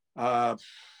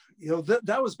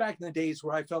 that was back in the days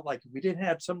where I felt like we didn't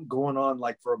have something going on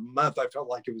like for a month. I felt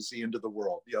like it was the end of the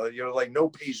world, like no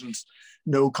patience,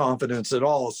 no confidence at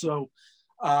all. So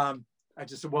I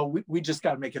just said, well, we just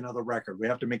got to make another record. We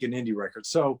have to make an indie record.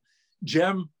 So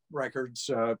Gem Records,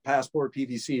 Passport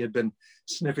PVC had been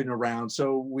sniffing around.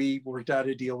 So we worked out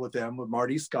a deal with them, with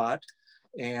Marty Scott,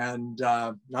 and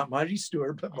not Marty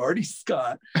Stewart, but Marty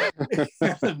Scott.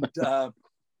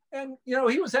 And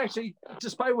he was actually,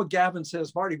 despite what Gavin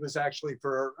says, Marty was actually,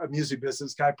 for a music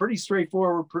business guy, pretty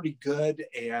straightforward, pretty good.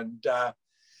 And,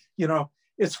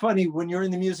 it's funny when you're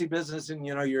in the music business and,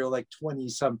 you're like 20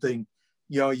 something,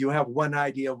 you have one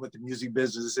idea of what the music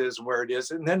business is and where it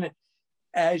is. And then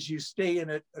as you stay in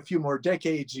it a few more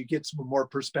decades, you get some more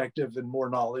perspective and more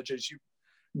knowledge, as you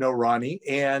know, Ronnie.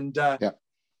 And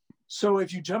so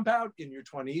if you jump out in your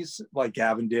 20s, like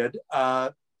Gavin did,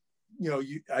 I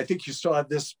think you still have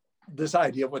this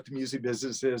idea of what the music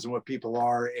business is and what people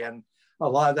are. And a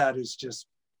lot of that is just,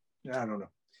 I don't know,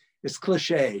 it's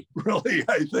cliche, really,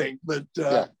 I think. But,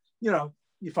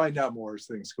 you find out more as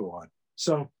things go on.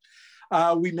 So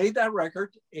we made that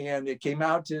record, and it came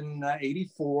out in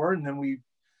 84. And then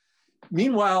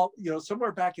meanwhile,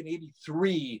 somewhere back in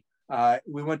 83,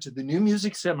 we went to the New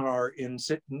Music Seminar in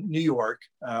New York,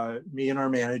 me and our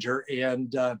manager,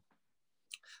 and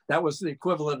that was the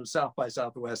equivalent of South by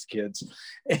Southwest kids.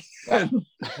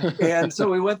 And so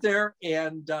we went there,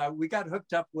 and we got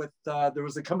hooked up with, there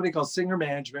was a company called Singer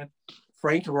Management.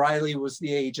 Frank Riley was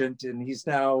the agent, and he's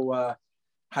now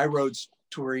High Roads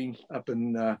touring up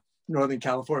in Northern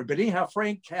California. But anyhow,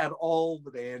 Frank had all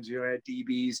the bands, had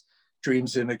DBs, Dream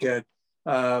Syndicate,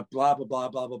 blah, blah, blah,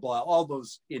 blah, blah, blah, all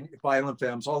those Violent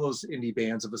Femmes, all those indie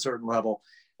bands of a certain level.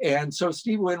 And so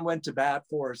Steve Wynn went to bat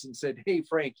for us and said, hey,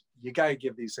 Frank, you got to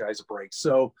give these guys a break.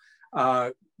 So,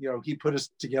 he put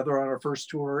us together on our first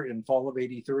tour in fall of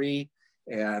 83.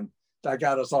 And that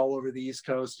got us all over the East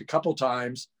Coast a couple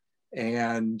times.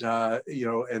 And,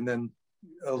 and then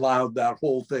allowed that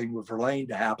whole thing with Verlaine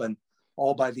to happen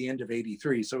all by the end of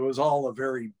 83. So it was all a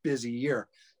very busy year.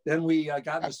 Then we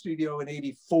got in the studio in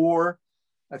 84,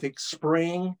 I think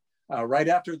spring. Right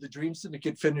after the Dream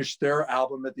Syndicate finished their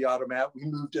album at the Automat, we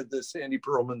moved to the Sandy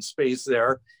Pearlman space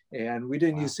there. And we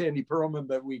didn't use Sandy Pearlman,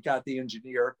 but we got the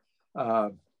engineer.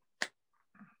 What's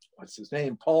his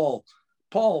name? Paul,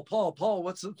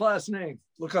 what's his last name?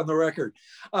 Look on the record.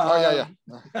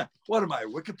 What am I,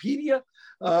 Wikipedia?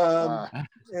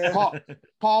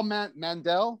 Paul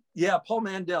Mandel? Yeah, Paul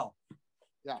Mandel.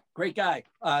 Yeah. Great guy.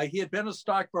 He had been a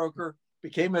stockbroker,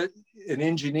 became an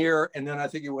engineer, and then I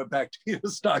think he went back to be a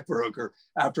stockbroker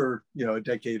after, a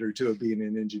decade or two of being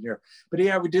an engineer. But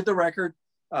yeah, we did the record.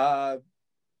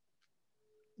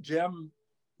 Jim,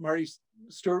 Marty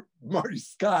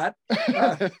Scott.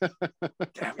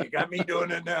 Damn, you got me doing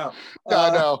it now.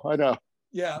 I know.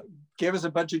 Yeah, gave us a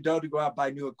bunch of dough to go out buy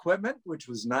new equipment, which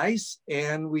was nice.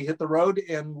 And we hit the road,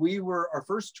 and our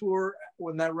first tour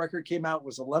when that record came out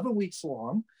was 11 weeks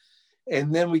long.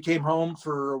 And then we came home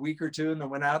for a week or two and then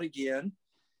went out again.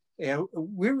 And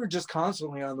we were just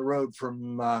constantly on the road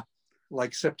from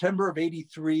like September of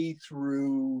 83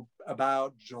 through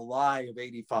about July of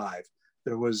 85.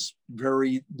 There was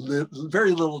very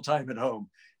little time at home.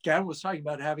 Gavin was talking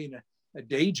about having a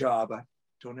day job. I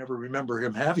don't ever remember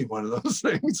him having one of those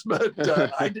things, but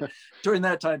during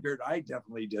that time period, I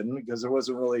definitely didn't, because there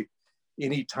wasn't really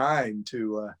any time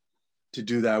to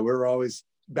do that. We were always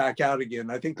back out again.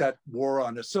 I think that wore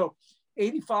on us. So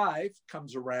 85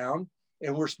 comes around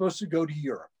and we're supposed to go to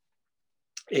Europe.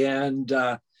 And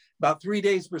about 3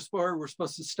 days before we're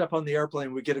supposed to step on the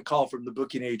airplane, we get a call from the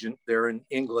booking agent there in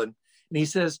England. And he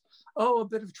says, "Oh, a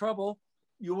bit of trouble.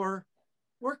 Your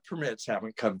work permits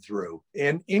haven't come through."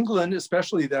 And England,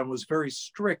 especially then, was very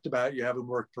strict about you having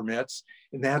work permits.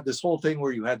 And they had this whole thing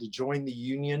where you had to join the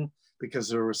union because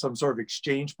there was some sort of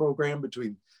exchange program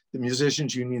between the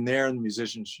musicians union there and the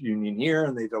musicians union here.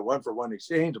 And they do 1-for-1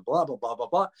 exchange and blah, blah, blah, blah,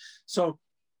 blah. So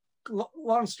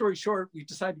long story short, we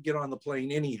decided to get on the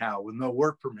plane anyhow with no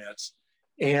work permits.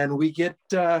 And we get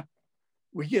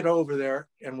over there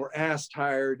and we're ass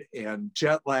tired and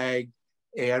jet lagged.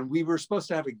 And we were supposed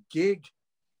to have a gig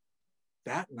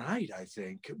that night, I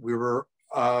think. We were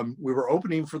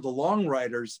opening for the Long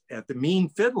Riders at the Mean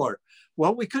Fiddler.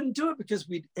 Well, we couldn't do it because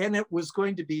it was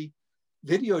going to be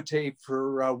videotaped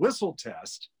for Whistle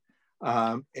Test.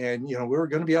 And we were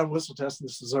going to be on Whistle Test. And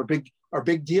this is our big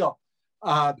deal.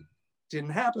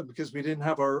 Didn't happen because we didn't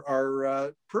have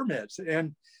our permits.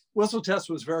 And Whistle Test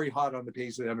was very hot on the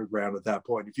Paisley Underground at that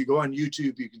point. If you go on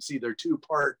YouTube, you can see their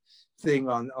 2-part thing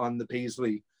on the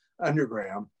Paisley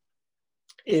Underground.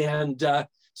 And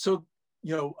so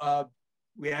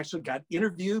we actually got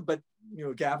interviewed, but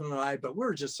Gavin and I, but we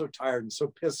were just so tired and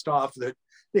so pissed off that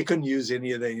they couldn't use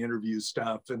any of the interview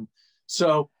stuff. And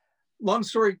so long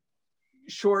story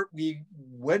short, we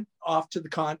went off to the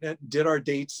continent, did our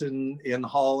dates in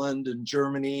Holland and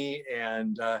Germany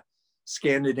and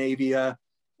Scandinavia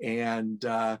and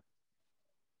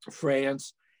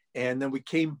France. And then we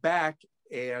came back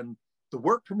and the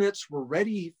work permits were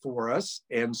ready for us.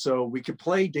 And so we could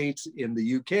play dates in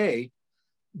the UK,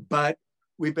 but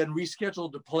we've been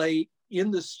rescheduled to play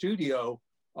in the studio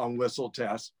on Whistle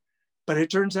Test. But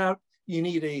it turns out you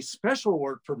need a special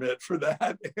work permit for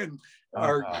that. And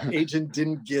our agent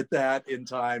didn't get that in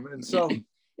time. And so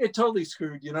it totally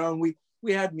screwed, and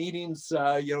we had meetings,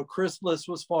 Chris Bliss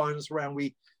was following us around.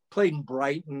 We played in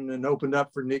Brighton and opened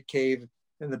up for Nick Cave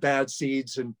and the Bad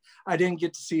Seeds. And I didn't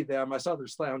get to see them. I saw their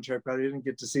lounge check, but I didn't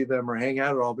get to see them or hang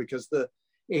out at all because the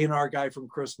A&R guy from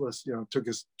Chris Bliss,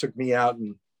 took me out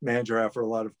and manager after a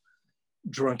lot of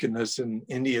drunkenness and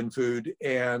Indian food.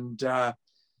 And,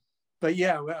 but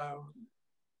yeah,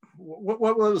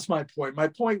 what was my point? My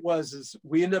point is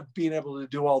we ended up being able to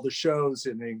do all the shows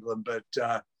in England,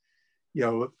 but,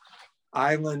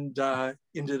 Island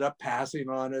ended up passing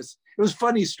on us. It was a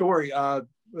funny story. Had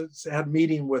a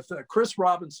meeting with Chris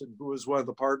Robinson, who was one of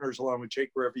the partners along with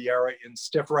Jake Riviera in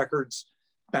Stiff Records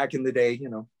back in the day,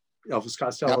 Elvis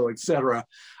Costello, etc.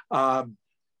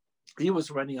 He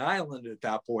was running Island at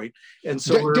that point. And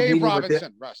so Dave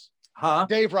Robinson, Russ. Huh?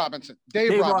 Dave Robinson,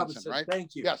 right?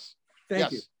 Thank you. Yes.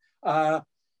 Thank you.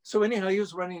 So anyhow, he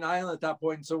was running Island at that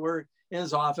point. And so we're in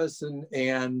his office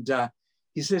and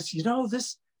he says,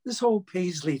 this whole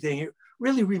Paisley thing, it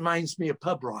really reminds me of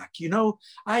pub rock.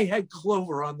 I had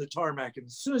Clover on the tarmac, and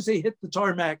as soon as they hit the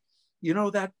tarmac,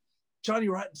 that Johnny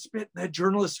Rotten spit in that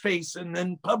journalist's face, and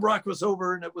then pub rock was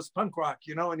over and it was punk rock,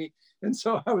 and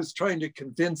so I was trying to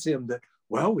convince him that,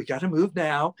 well, we got to move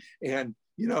now. And,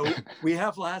 we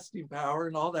have lasting power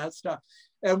and all that stuff.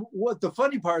 And what the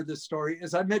funny part of this story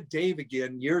is I met Dave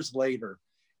again years later.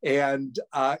 And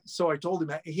so I told him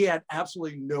that he had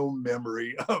absolutely no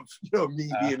memory of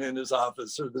me being in his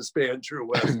office or this band True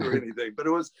West or anything. But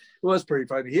it was pretty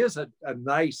funny. He is a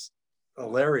nice,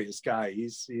 hilarious guy.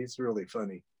 He's really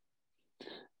funny.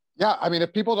 Yeah, I mean,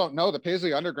 if people don't know, the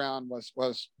Paisley Underground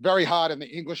was very hot in the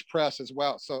English press as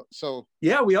well. So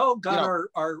yeah, we all got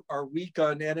our week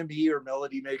on Enemy or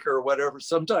Melody Maker or whatever.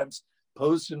 Sometimes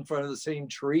posed in front of the same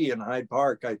tree in Hyde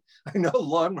Park. I know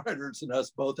Long Riders and us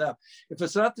both have. If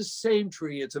it's not the same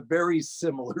tree, it's a very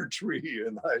similar tree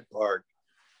in Hyde Park.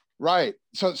 Right.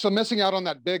 So missing out on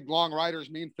that big Long Riders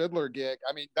Mean Fiddler gig,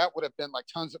 I mean, that would have been like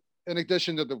tons of, in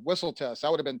addition to the whistle test, that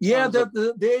would have been tons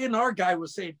the A&R guy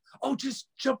was saying, oh, just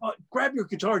jump up, grab your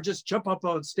guitar, just jump up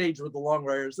on stage with the Long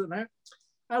Riders. And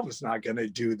I was not going to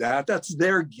do that. That's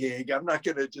their gig. I'm not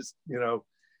going to just,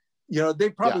 they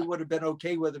probably would have been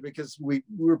okay with it because we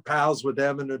were pals with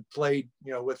them and had played,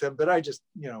 with them. But I just,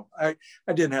 I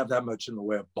didn't have that much in the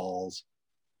way of balls.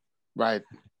 Right.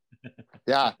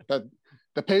 Yeah.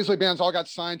 The Paisley bands all got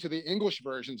signed to the English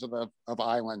versions of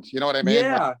Island. You know what I mean?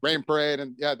 Yeah. Like Rain Parade,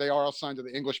 and they are all signed to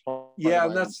the English part. Yeah,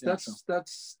 and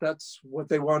that's what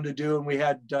they wanted to do. And we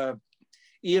had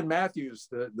Ian Matthews,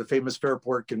 the famous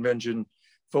Fairport Convention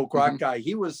folk rock guy.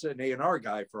 He was an A&R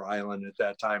guy for Island at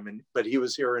that time, but he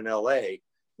was here in LA,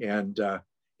 and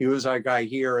he was our guy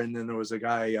here. And then there was a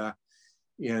guy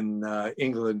in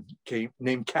England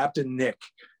named Captain Nick.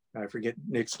 I forget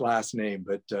Nick's last name,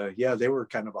 but they were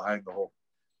kind of behind the whole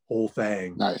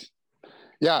thing. Nice.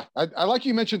 Yeah, I like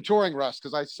you mentioned touring, Russ,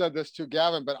 because I said this to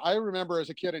Gavin, but I remember as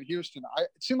a kid in Houston, it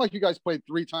seemed like you guys played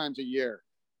 3 times a year.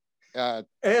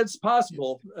 It's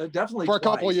possible, definitely for a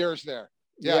twice. couple of years there.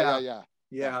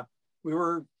 Yeah. We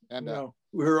were,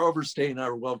 we were overstaying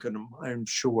our welcome, I'm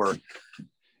sure.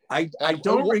 I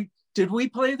don't. Did we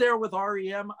play there with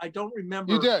REM? I don't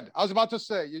remember. You did. I was about to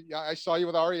say, I saw you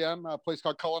with REM, a place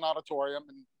called Cullen Auditorium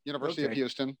in University of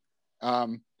Houston.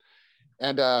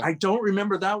 I don't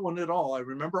remember that one at all. I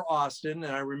remember Austin,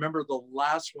 and I remember the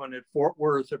last one at Fort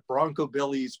Worth at Bronco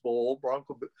Billy's Bowl,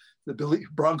 Bronco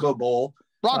Bowl.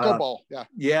 Bronco Bowl, yeah.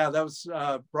 Yeah, that was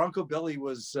Bronco Billy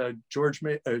was George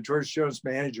Jones'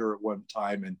 manager at one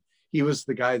time, and he was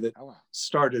the guy that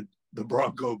started the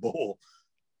Bronco Bowl.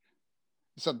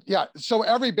 So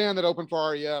every band that opened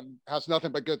for REM has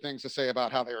nothing but good things to say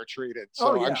about how they were treated.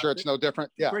 So I'm sure it's no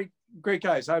different. Yeah, great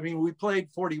guys. I mean, we played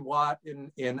 40 Watt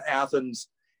in Athens,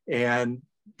 and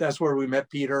that's where we met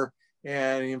Peter,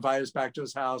 and he invited us back to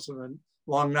his house, and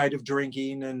a long night of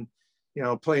drinking and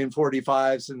playing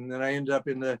 45s, and then I ended up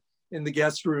in the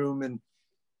guest room, and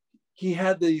he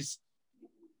had these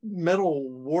metal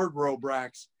wardrobe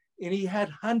racks. And he had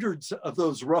hundreds of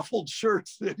those ruffled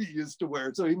shirts that he used to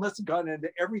wear. So he must have gone into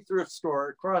every thrift store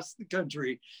across the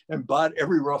country and bought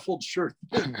every ruffled shirt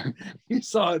that he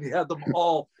saw, and he had them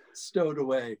all stowed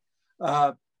away.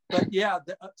 But yeah,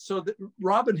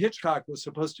 Robin Hitchcock was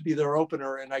supposed to be their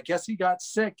opener, and I guess he got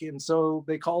sick. And so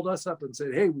they called us up and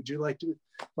said, hey, would you like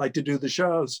to do the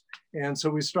shows? And so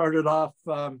we started off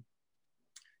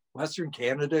Western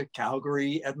Canada,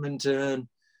 Calgary, Edmonton,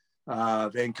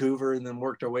 Vancouver, and then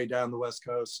worked our way down the West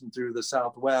Coast and through the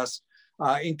Southwest.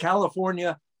 In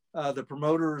California, the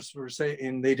promoters were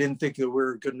saying they didn't think that we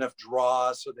were a good enough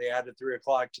draw, so they added 3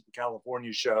 o'clock to the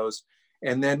California shows.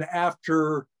 And then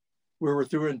after we were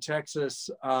through in Texas,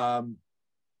 I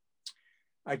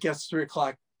guess 3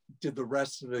 o'clock did the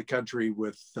rest of the country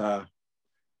with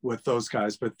those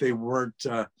guys, but they weren't.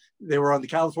 They were on the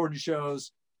California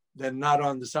shows, then not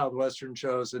on the Southwestern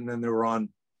shows, and then they were on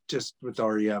just with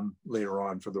REM later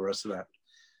on for the rest of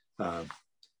that.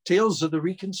 Tales of the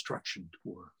Reconstruction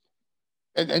Tour.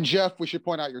 And Jeff, we should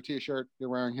point out your T-shirt you're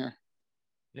wearing here.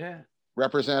 Yeah.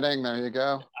 Representing, there you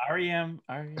go. REM.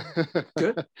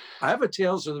 Good. I have a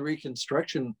Tales of the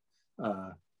Reconstruction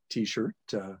T-shirt,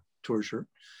 tour shirt.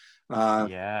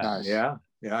 Nice. Yeah,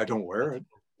 I don't wear it.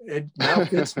 It now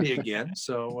fits me again,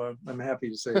 so I'm happy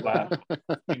to say that.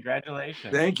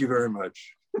 Congratulations. Thank you very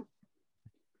much.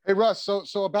 Hey Russ,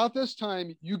 so about this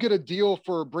time you get a deal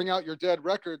for Bring Out Your Dead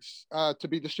Records to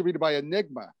be distributed by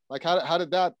Enigma. Like how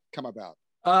did that come about?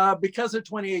 Because of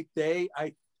 28th Day,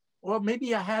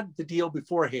 maybe I had the deal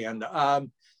beforehand.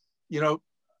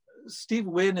 Steve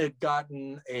Wynn had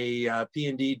gotten a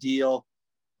P&D deal,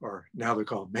 or now they're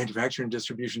called manufacturing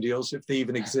distribution deals, if they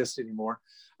even exist anymore,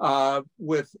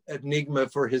 with Enigma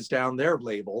for his Down There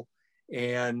label.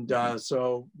 And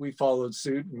so we followed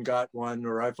suit and got one,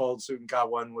 or I followed suit and got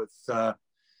one with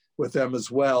them as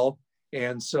well.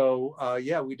 And so,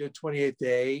 we did 28th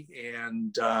Day,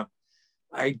 and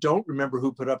I don't remember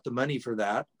who put up the money for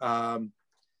that.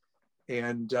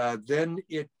 And then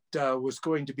it was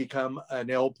going to become an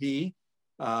LP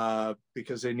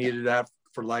because they needed that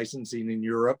for licensing in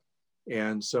Europe.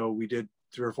 And so we did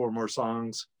 3 or 4 more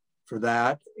songs for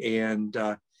that. And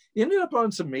ended up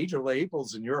on some major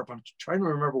labels in Europe. I'm trying to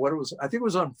remember what it was. I think it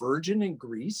was on Virgin in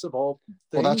Greece, of all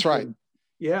things. Well, that's right. And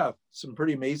yeah, some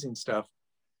pretty amazing stuff.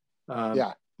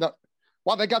 Yeah. No,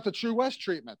 well, they got the True West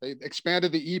treatment. They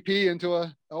expanded the EP into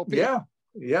a LP.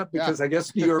 Yeah, because I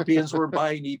guess the Europeans were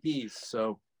buying EPs.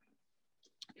 So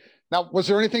now, was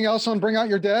there anything else on Bring Out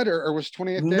Your Dead, or was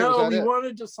 28th Day? No, we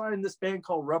wanted to sign this band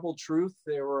called Rebel Truth.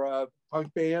 They were a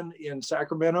punk band in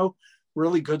Sacramento.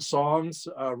 Really good songs,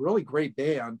 really great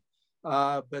band,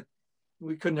 but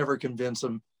we could never convince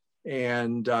them.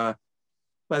 And by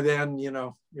then,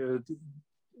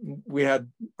 we had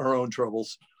our own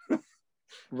troubles.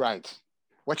 Right.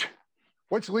 Which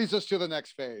leads us to the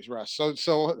next phase, Russ. So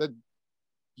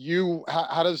you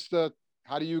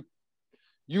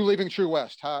leaving True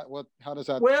West? How does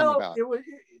that come about?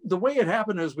 The way it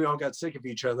happened is we all got sick of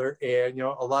each other, and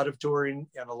a lot of touring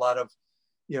and a lot of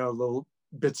little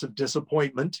bits of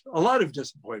disappointment,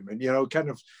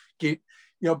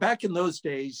 back in those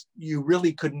days, you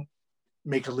really couldn't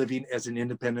make a living as an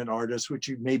independent artist, which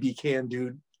you maybe can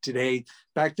do today.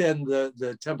 Back then,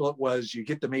 the template was you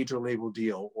get the major label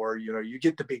deal, or you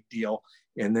get the big deal,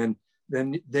 and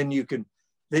then you can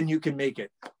make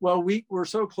it. Well, we were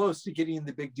so close to getting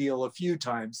the big deal a few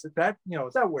times that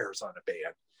wears on a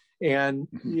band. And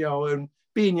and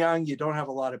being young, you don't have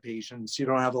a lot of patience, you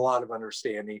don't have a lot of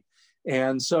understanding.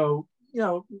 And so,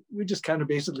 we just kind of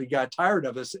basically got tired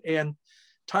of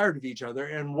each other.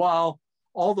 And while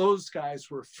all those guys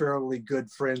were fairly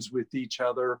good friends with each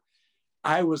other,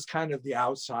 I was kind of the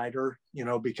outsider,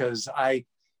 because the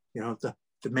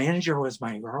manager was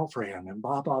my girlfriend and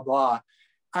blah, blah, blah.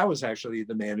 I was actually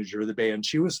the manager of the band.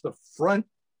 She was the front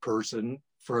person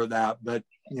for that. But,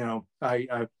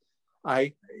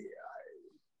 I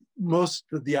most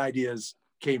of the ideas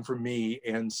came from me.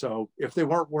 And so if they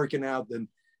weren't working out, then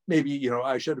maybe,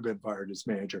 I should have been fired as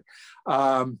manager.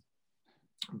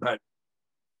 But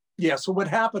yeah, so what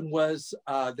happened was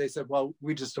they said, well,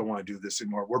 we just don't want to do this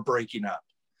anymore. We're breaking up.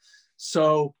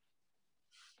 So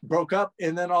broke up.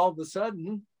 And then all of a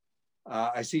sudden,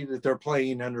 I see that they're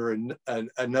playing under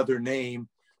another name,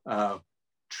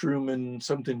 Truman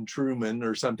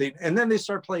or something. And then they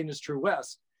start playing as True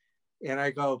West. And I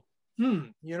go,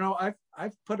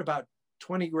 I've put about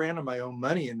 20 grand of my own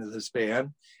money into this band.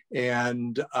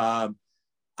 And I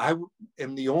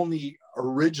am the only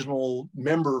original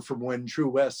member from when True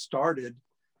West started.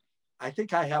 I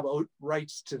think I have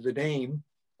rights to the name,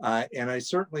 and I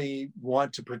certainly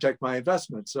want to protect my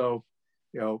investment. So,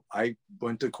 I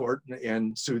went to court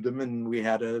and sued them, and we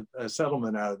had a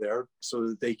settlement out of there so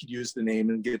that they could use the name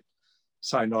and get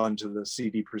signed on to the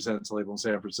CD Presents label in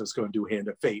San Francisco and do Hand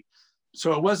of Fate.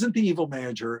 So it wasn't the evil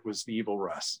manager, it was the evil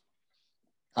Russ.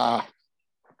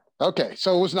 Okay.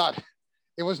 So it was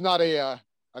not a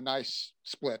nice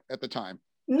split at the time.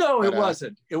 No, it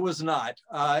wasn't. It was not.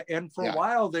 And for a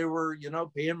while they were,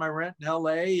 paying my rent in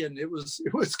LA, and it was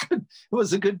good. It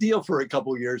was a good deal for a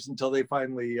couple of years until they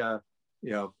finally,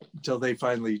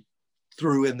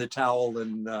 threw in the towel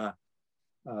and,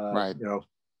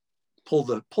 pulled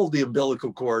the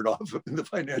umbilical cord off of the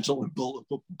financial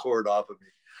umbilical cord off of me.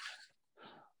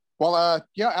 Well,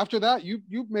 after that, you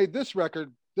made this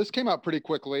record. This came out pretty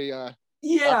quickly.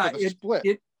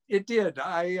 It did.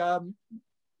 I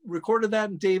recorded that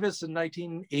in Davis in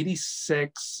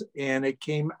 1986, and it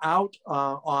came out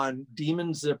on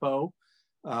Demon Zippo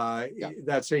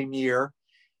that same year.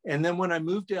 And then when I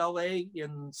moved to LA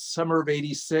in summer of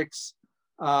 86,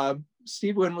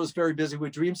 Steve Wynn was very busy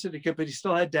with Dream Syndicate, but he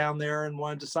still had Down There and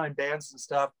wanted to sign bands and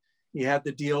stuff. He had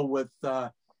the deal with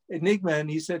Enigma, and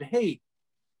he said, hey,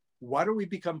 why don't we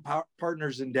become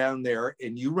partners in Down There,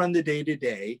 and you run the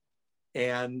day-to-day,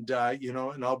 and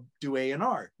and I'll do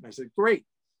A&R. And I said, great.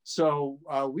 So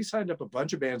we signed up a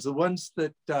bunch of bands. The ones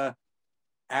that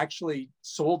actually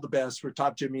sold the best were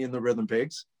Top Jimmy and the Rhythm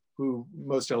Pigs, who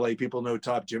most LA people know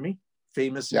Top Jimmy,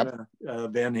 famous in a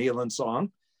Van Halen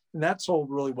song. And that sold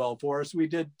really well for us. We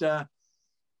did a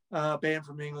band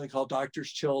from England called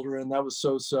Doctor's Children. That was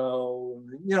so,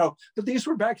 but these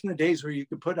were back in the days where you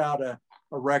could put out a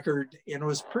record, and it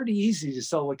was pretty easy to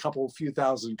sell a few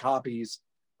thousand copies,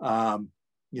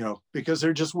 because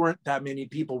there just weren't that many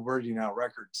people wording out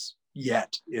records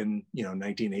yet in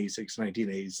 1986,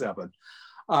 1987.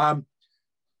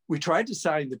 We tried to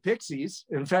sign the Pixies.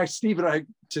 In fact, Steve and I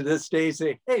to this day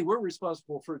say, hey, we're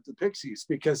responsible for the Pixies,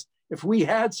 because if we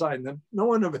had signed them, no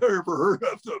one had ever heard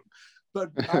of them.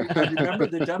 But I remember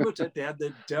the demo tape. They had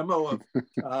the demo of,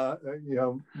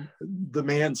 the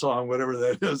man song, whatever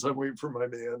that is. I'm waiting for my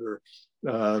man, or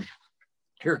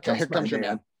Here Comes My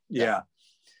Man. Yeah.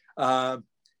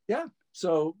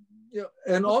 So,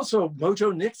 and also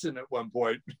Mojo Nixon at one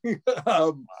point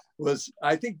was,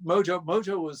 I think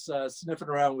Mojo was sniffing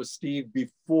around with Steve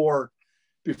before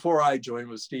I joined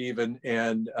with Steve, and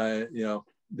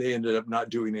they ended up not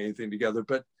doing anything together.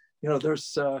 But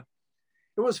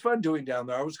it was fun doing down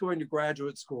there. I was going to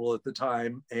graduate school at the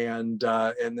time, and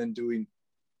then doing,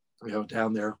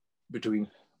 down there between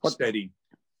studying.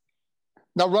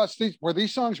 Now, Russ, were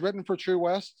these songs written for True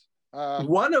West?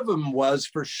 One of them was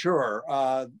for sure.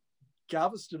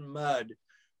 Galveston Mud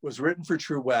was written for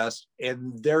True West,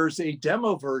 and there's a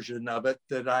demo version of it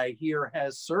that I hear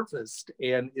has surfaced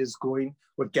and is going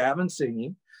with Gavin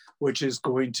singing, which is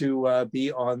going to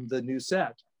be on the new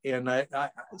set. And I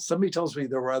somebody tells me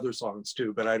there were other songs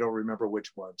too, but I don't remember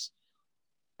which ones.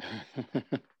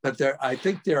 But I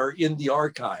think they're in the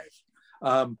archive.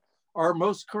 Our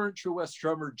most current True West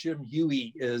drummer, Jim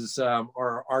Huey, is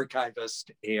our archivist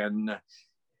and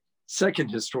second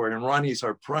historian. Ronnie's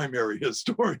our primary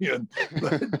historian,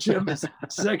 but Jim is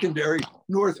secondary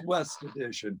Northwest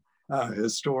edition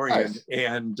historian. Nice.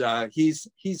 And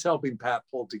he's helping Pat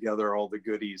pull together all the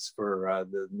goodies for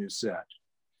the new set.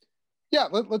 Yeah,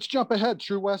 let's jump ahead.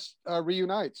 True West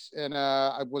reunites, and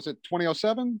was it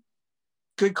 2007?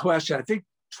 Good question. I think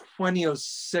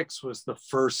 2006 was the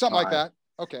first something time. Like that.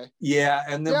 Okay. Yeah,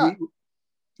 and then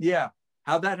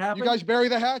how'd that happen? You guys bury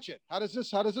the hatchet. How does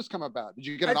this come about? Did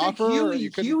you get an offer?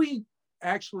 Huey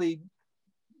actually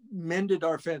mended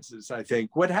our fences, I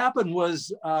think. What happened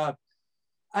was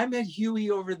I met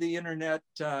Huey over the internet.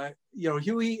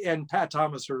 Huey and Pat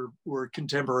Thomas were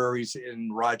contemporaries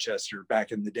in Rochester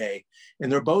back in the day,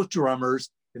 and they're both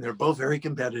drummers, and they're both very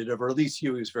competitive, or at least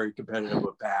Huey was very competitive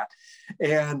with Pat.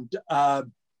 And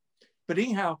but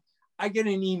anyhow, I get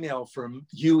an email from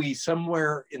Huey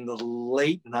somewhere in the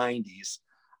late 90s,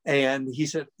 and he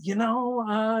said, we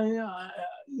kind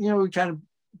of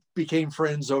became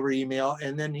friends over email.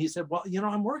 And then he said, well,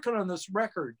 I'm working on this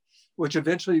record, which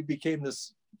eventually became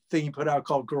this thing he put out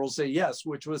called Girls Say Yes,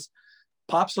 which was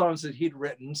pop songs that he'd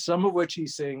written, some of which he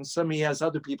sings, some he has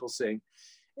other people sing.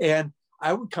 And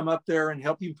I would come up there and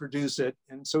help him produce it.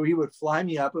 And so he would fly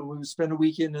me up, and we would spend a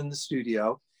weekend in the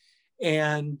studio.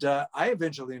 And I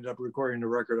eventually ended up recording the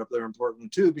record up there in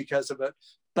Portland too because of it.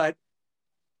 But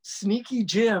Sneaky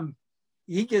Jim,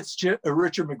 he gets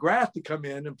Richard McGrath to come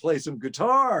in and play some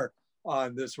guitar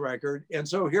on this record. And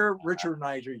so here Richard and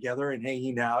I are together and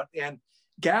hanging out. And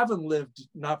Gavin lived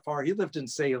not far. He lived in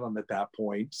Salem at that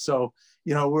point. So,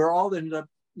 we're all ended up,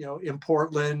 in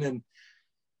Portland. And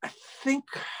I think,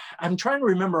 I'm trying to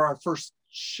remember our first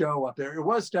show up there. It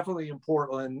was definitely in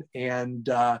Portland. And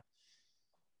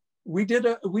we did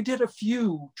a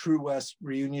few True West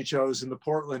reunion shows in the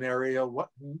Portland area.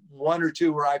 One or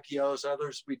two were IPOs.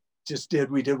 Others we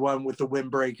did one with the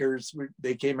Windbreakers.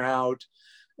 They came out,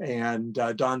 and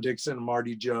Don Dixon and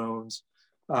Marty Jones.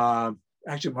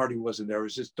 Actually, Marty wasn't there. It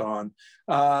was just Don.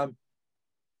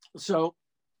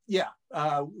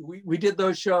 We did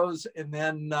those shows, and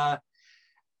then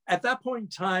at that point in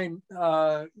time,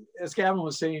 as Gavin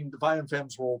was saying, the Violent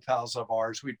Femmes were old pals of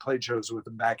ours. We'd played shows with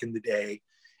them back in the day.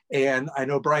 And I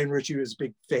know Brian Ritchie was a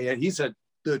big fan. He's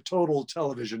the total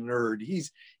television nerd.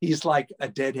 He's like a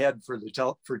deadhead for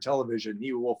television.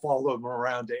 He will follow them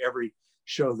around to every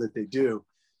show that they do.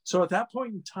 So at that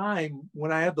point in time,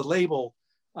 when I had the label,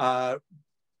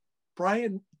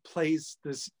 Brian plays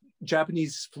this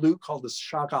Japanese flute called the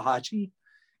shakuhachi.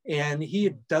 And he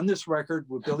had done this record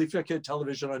with Billy Fickett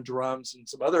Television on drums and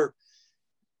some other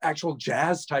actual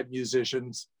jazz type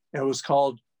musicians. And it was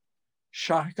called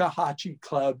Shakuhachi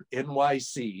Club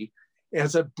NYC.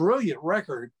 It's a brilliant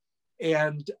record,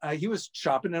 and he was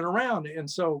shopping it around. And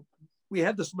so we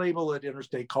had this label at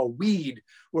Interstate called Weed,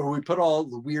 where we put all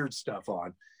the weird stuff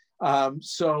on.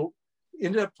 So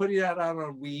ended up putting that out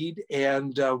on Weed,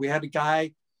 and we had a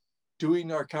guy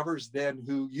doing our covers then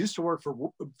who used to work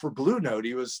for Blue Note.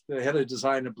 He was the head of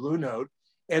design at Blue Note,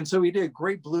 and so he did a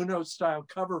great Blue Note style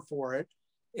cover for it.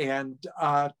 And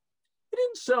it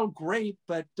didn't sound great,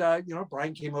 but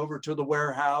Brian came over to the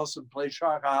warehouse and played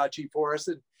shakuhachi for us,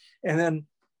 and then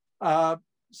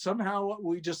somehow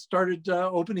we just started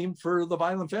opening for the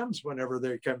Violent Femmes whenever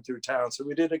they come through town. So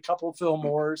we did a couple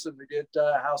Fillmores, and we did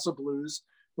House of Blues,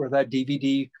 where that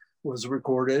DVD was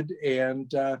recorded,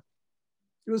 and it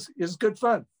was good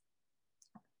fun.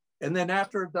 And then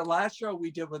after the last show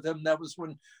we did with them, that was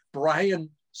when Brian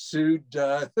sued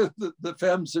the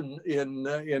Femmes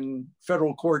in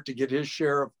federal court to get his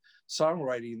share of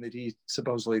songwriting that he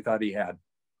supposedly thought he had.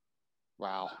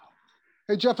 Wow.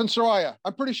 Hey, Jeff and Soraya,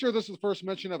 I'm pretty sure this is the first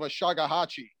mention of a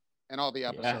Shakuhachi in all the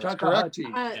episodes, correct?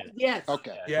 Yes.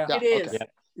 Okay. Yeah, it is. Okay.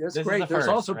 Yeah. That's great. There's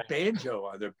also banjo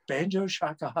on there. Banjo,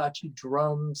 shakuhachi,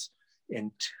 drums,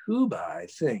 and tuba, I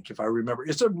think, if I remember.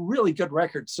 It's a really good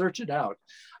record. Search it out.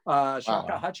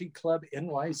 Shakuhachi Club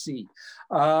NYC.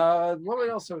 What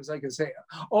else was I going to say?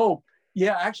 Oh,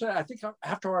 yeah, actually, I think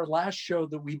after our last show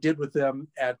that we did with them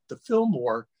at the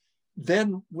Fillmore,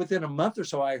 then within a month or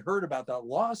so, I heard about that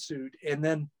lawsuit. And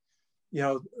then,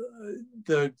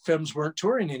 the Femmes weren't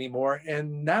touring anymore.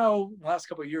 And now, the last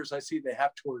couple of years, I see they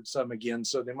have toured some again.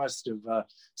 So they must have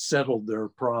settled their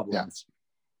problems.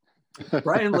 Yeah.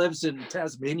 Brian lives in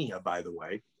Tasmania, by the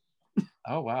way.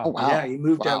 Oh, wow. Oh, wow. Yeah, he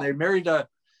moved down there. He married a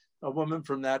woman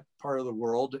from that part of the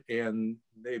world, and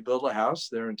they built a house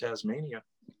there in Tasmania.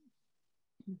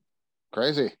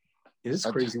 Crazy. It is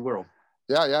a crazy world.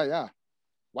 Yeah.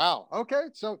 Wow. Okay.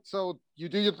 So you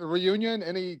do the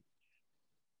reunion.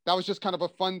 That was just kind of a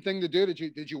fun thing to do.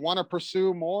 Did you want to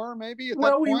pursue more maybe at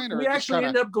that point? We actually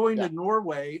ended up going to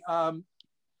Norway.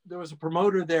 There was a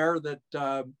promoter there that,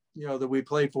 that we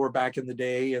played for back in the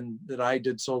day and that I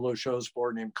did solo shows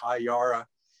for, named Kai Yara.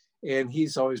 And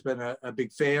he's always been a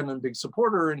big fan and big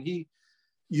supporter. And he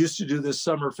used to do this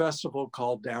summer festival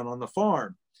called Down on the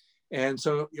Farm. And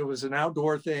so it was an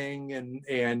outdoor thing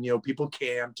and people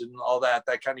camped and all that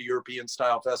kind of European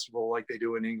style festival like they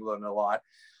do in England a lot.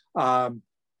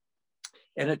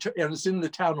 And it's in the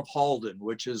town of Halden,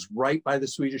 which is right by the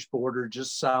Swedish border,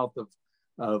 just south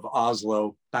of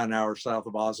Oslo, about an hour south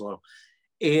of Oslo.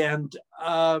 And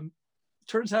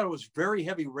turns out it was very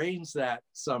heavy rains that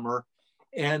summer.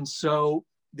 And so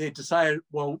they decided,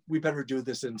 well, we better do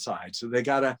this inside. So they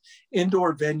got an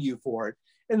indoor venue for it.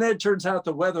 And then it turns out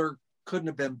the weather couldn't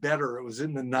have been better. It was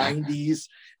in the 90s.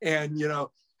 And,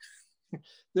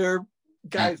 there are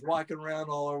guys walking around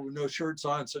all over with no shirts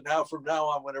on. So now from now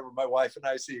on, whenever my wife and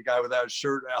I see a guy without a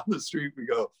shirt out in the street, we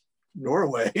go,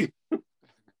 Norway.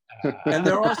 And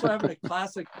they're also having a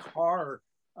classic car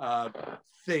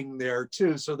thing there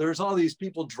too. So there's all these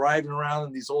people driving around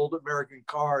in these old American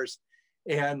cars.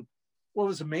 And what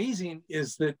was amazing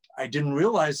is that I didn't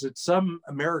realize that some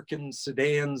American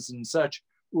sedans and such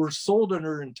were sold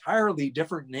under entirely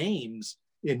different names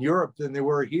in Europe than they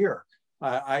were here.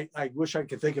 I wish I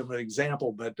could think of an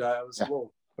example, but I was a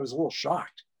little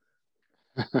shocked.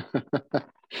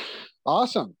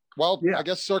 Awesome. Well, yeah. I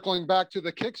guess circling back to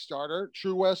the Kickstarter,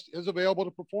 True West is available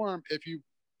to perform if you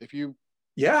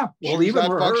we'll even that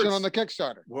rehearse function on the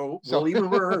Kickstarter. We'll even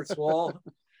rehearse. We'll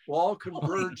all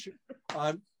converge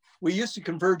on. We used to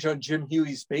converge on Jim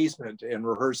Huey's basement and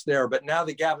rehearse there, but now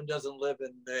that Gavin doesn't live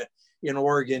in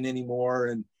Oregon anymore,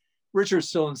 and Richard's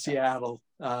still in Seattle.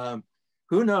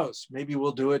 Who knows? Maybe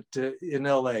we'll do it in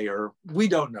LA, or we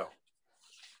don't know.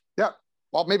 Yeah.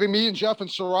 Well, maybe me and Jeff and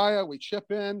Soraya, we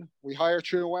chip in, we hire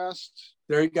True West.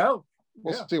 There you go.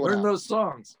 We'll see what learn those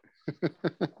songs.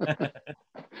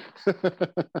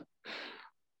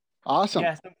 Awesome.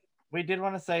 Yeah, so we did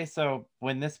want to say, so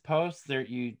when this posts,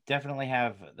 you definitely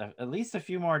have at least a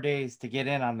few more days to get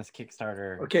in on this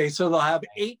Kickstarter. Okay, so they'll have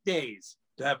 8 days.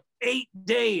 They have 8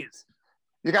 days.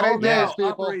 You got 8 days,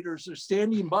 people. Operators are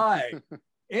standing by,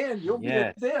 and you'll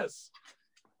get this.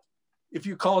 If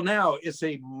you call now, it's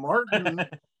a Martin.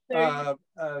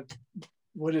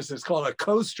 What is this called? A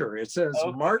coaster. It says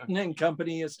Martin and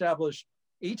Company, established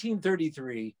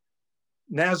 1833,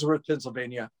 Nazareth,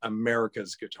 Pennsylvania,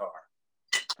 America's guitar.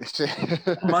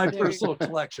 My personal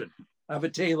collection. I have a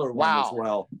Taylor one as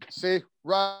well. See,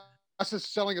 Russ is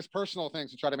selling his personal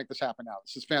things to try to make this happen now.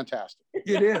 This is fantastic.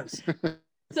 It is.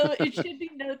 So it should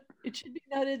be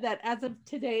noted that as of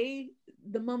today,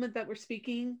 the moment that we're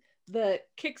speaking, the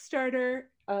Kickstarter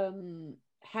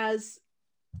has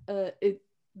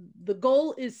the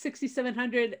goal is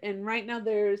 6,700, and right now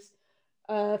there's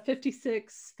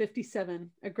 56, 57,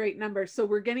 a great number. So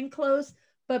we're getting close,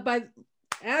 but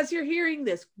as you're hearing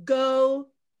this, go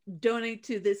donate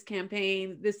to this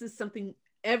campaign. This is something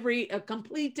a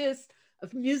completist, a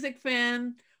music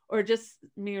fan, or just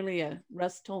merely a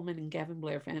Russ Tolman and Gavin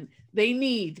Blair fan, they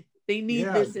need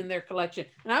this in their collection.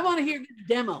 And I want to hear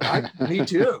the demo. Me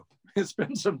too. It's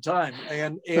been some time.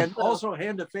 And also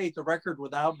Hand of Faith, the record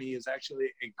without me, is actually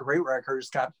a great record. It's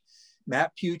got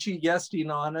Matt Pucci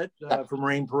guesting on it from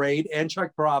Rain Parade, and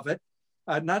Chuck Prophet.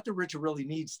 Not that Richard really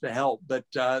needs the help, but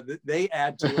they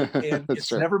add to it. And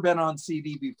it's never been on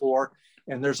CD before.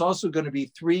 And there's also going to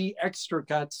be 3 extra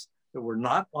cuts that were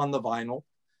not on the vinyl.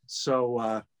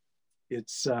 So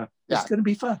it's going to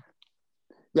be fun.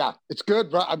 Yeah, it's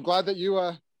good. I'm glad that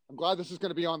I'm glad this is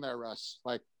going to be on there, Russ.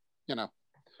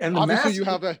 And obviously you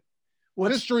have a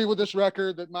history with this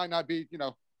record that might not be,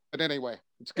 but anyway,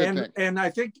 it's a good thing. And I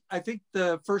think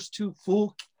the first two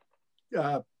Fool,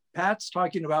 Pat's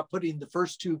talking about putting the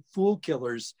first two Fool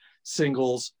Killers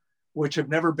singles, which have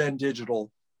never been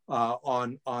digital,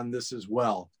 on this as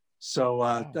well.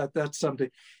 So that's something.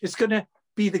 It's going to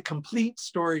be the complete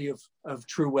story of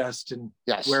True West and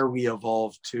where we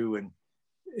evolved to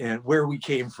and where we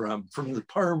came from the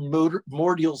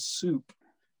primordial soup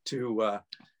to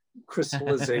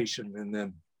crystallization and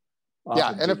then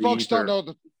and if folks don't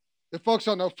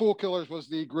know, Fool Killers was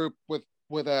the group with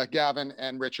Gavin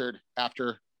and Richard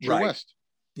after True West.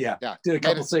 Yeah. Did a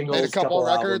couple singles, made a couple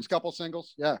records, albums. Couple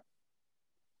singles. Yeah.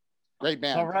 Great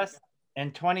band. So Russ,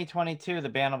 in 2022, the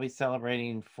band will be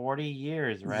celebrating 40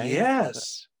 years, right?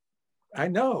 Yes. I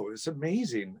know. It's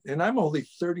amazing. And I'm only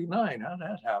 39. How'd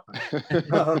that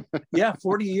happen?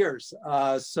 40 years.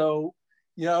 So,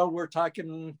 we're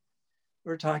talking,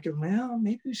 well,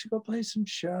 maybe we should go play some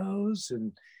shows.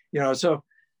 And, so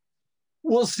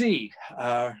we'll see.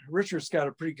 Richard's got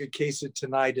a pretty good case of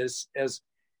tinnitus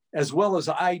as well as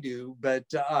I do, but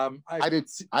I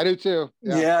do too.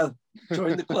 Yeah.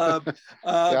 Join the club.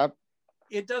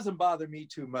 It doesn't bother me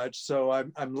too much. So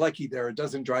I'm lucky there. It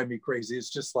doesn't drive me crazy. It's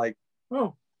just like,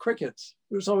 oh, crickets.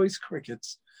 There's always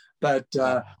crickets. But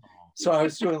so I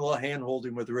was doing a little hand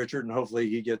holding with Richard, and hopefully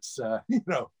he gets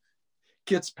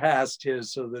past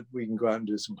his so that we can go out and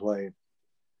do some playing.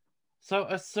 So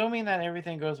assuming that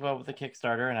everything goes well with the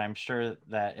Kickstarter, and I'm sure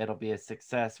that it'll be a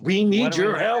success. We need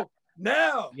your help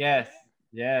now. Yes.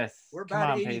 We're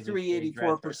about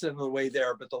 84% of the way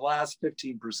there, but the last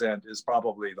 15% is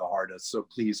probably the hardest. So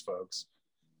please, folks.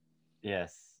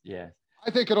 Yes.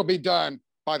 I think it'll be done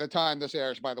by the time this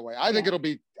airs, by the way. I think it'll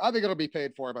be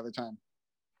paid for by the time.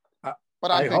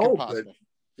 But I think it's possible.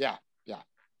 Yeah.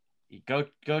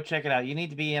 Go check it out. You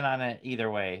need to be in on it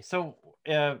either way. So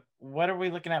what are we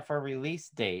looking at for a release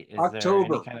date? Is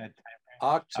October. there any kind of time frame?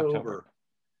 October.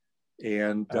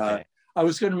 And I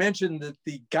was going to mention that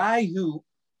the guy who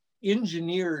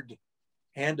engineered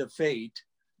Hand of Fate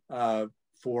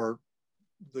for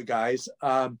the guys,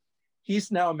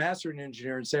 he's now a mastering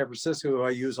engineer in San Francisco who I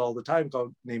use all the time,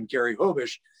 named Gary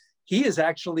Hobish. He is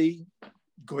actually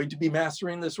going to be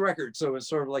mastering this record. So it's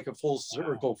sort of like a full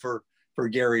circle for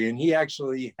Gary. And he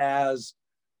actually has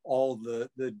all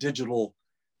the digital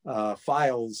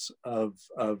files of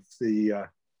the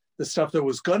stuff that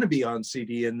was going to be on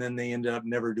CD, and then they ended up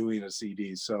never doing a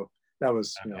CD. So that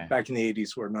was back in the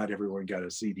 80s where not everyone got a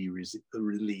CD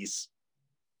release.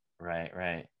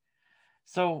 Right.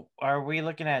 So are we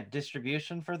looking at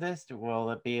distribution for this?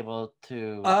 Will it be able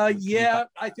to? I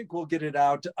think we'll get it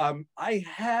out. I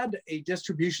had a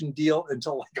distribution deal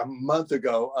until like a month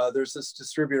ago. There's this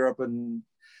distributor up in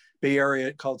Bay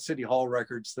Area called City Hall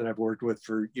Records that I've worked with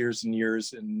for years and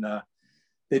years. And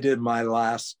they did my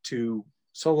last two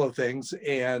solo things.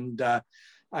 And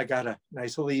I got a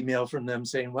nice little email from them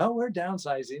saying, well, we're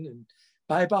downsizing and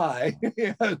bye-bye.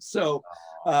 So,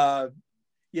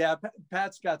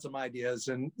 Pat's got some ideas.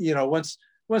 And, once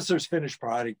there's finished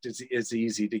product, it's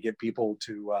easy to get people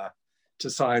to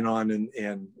sign on and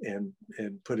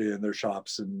put it in their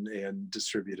shops and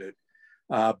distribute it.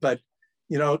 But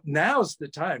now's the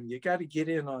time. You got to get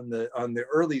in on the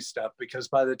early stuff, because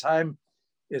by the time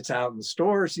it's out in the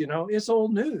stores, it's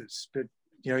old news. But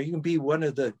you can be one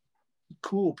of the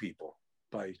cool people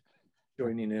by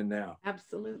joining in now.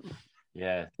 Absolutely.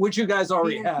 Yeah. Which you guys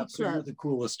already have, so you're the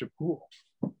coolest of cool.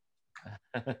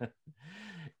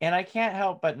 And I can't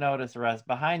help but notice, Russ,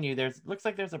 behind you, looks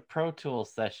like there's a Pro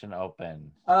Tools session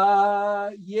open.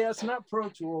 Yes, not Pro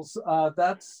Tools.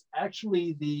 That's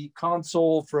actually the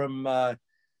console from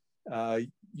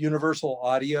Universal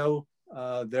Audio.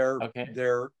 Their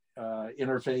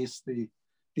interface,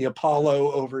 the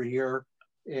Apollo over here,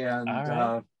 and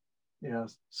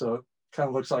so it kind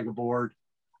of looks like a board.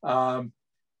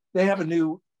 They have a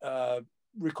new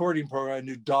recording program, a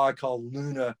new DAW called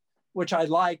Luna, which I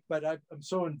like, but I'm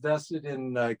so invested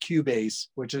in Cubase,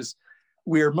 which is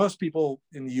weird. Most people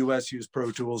in the US use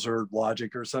Pro Tools or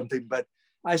Logic or something, but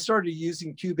I started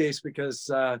using Cubase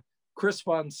because Chris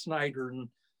von Snyder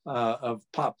of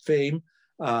pop fame,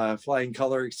 Flying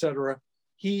Color, etc.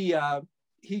 He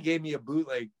gave me a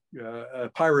bootleg, a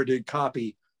pirated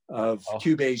copy of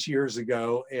Cubase years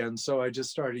ago. And so I just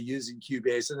started using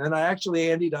Cubase. And then I actually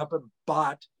ended up and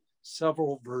bought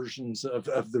several versions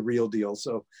of the real deal.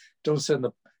 So don't send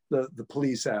the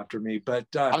police after me. But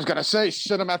I was gonna say,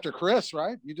 send them after Chris,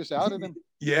 right? You just outed him.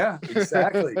 Yeah,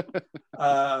 exactly.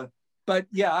 But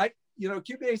yeah,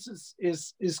 Cubase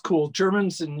is cool.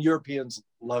 Germans and Europeans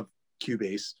love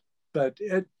Cubase. but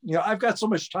I've got so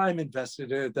much time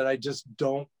invested in it that I just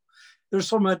don't. There's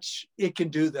so much it can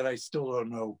do that I still don't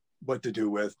know what to do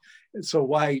with. And so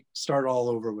why start all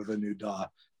over with a new DAW?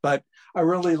 But I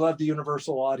really love the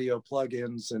Universal Audio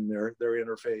plugins and their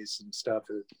interface and stuff.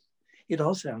 It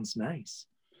all sounds nice.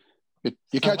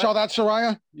 You catch all that,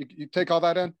 Soraya? You take all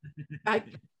that in?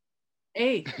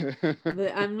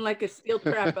 I'm like a steel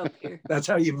trap up here. That's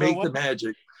how you make the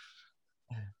magic.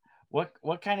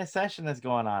 What kind of session is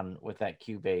going on with that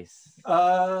Cubase?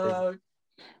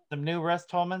 Some new Russ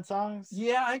Tolman songs?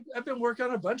 Yeah, I've been working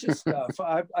on a bunch of stuff.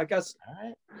 I guess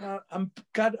I'm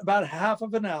got about half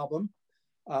of an album.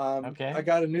 Okay. I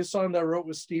got a new song that I wrote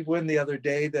with Steve Wynn the other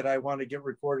day that I want to get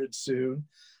recorded soon.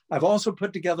 I've also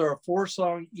put together a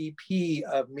 4-song EP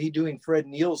of me doing Fred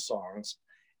Neil songs,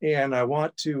 and I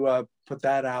want to put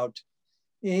that out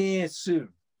soon.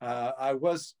 I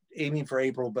was aiming for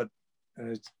April, but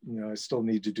I still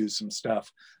need to do some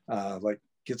stuff, like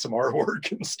get some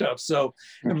artwork and stuff. So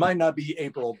it might not be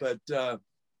April, but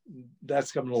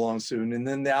that's coming along soon. And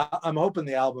then I'm hoping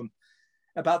the album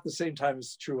about the same time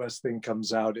as True West thing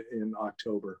comes out in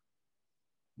October.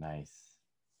 Nice.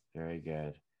 Very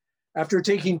good. After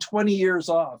taking 20 years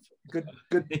off,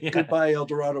 Goodbye El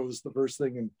Dorado was the first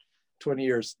thing in 20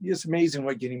 years. It's amazing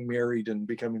what getting married and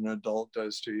becoming an adult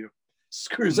does to you.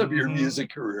 Screws up your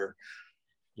music career.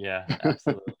 Yeah,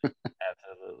 absolutely.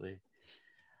 Absolutely.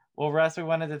 Well, Russ, we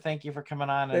wanted to thank you for coming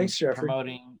on and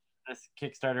promoting this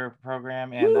Kickstarter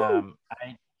program. And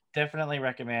I definitely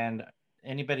recommend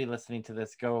anybody listening to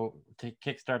this, go to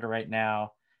Kickstarter right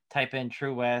now, type in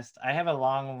True West. I have a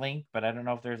long link, but I don't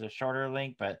know if there's a shorter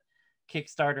link, but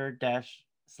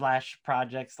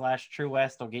Kickstarter/project/True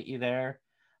West will get you there.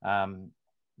 The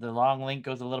long link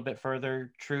goes a little bit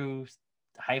further,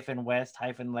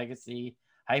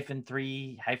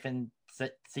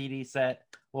 True-West-Legacy-3-CD set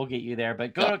will get you there.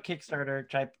 But go to Kickstarter,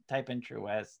 type in True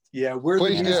West. Yeah, we're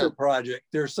the user project.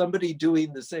 There's somebody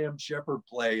doing the Sam Shepard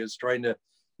play is trying to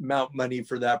mount money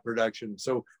for that production.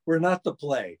 So we're not the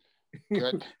play.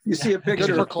 Good. You see a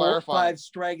picture of 4 or 5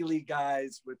 straggly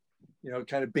guys with,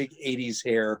 kind of big 80s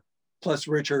hair, plus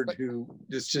Richard, who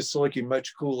is just looking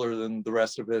much cooler than the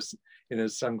rest of us in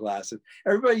his sunglasses.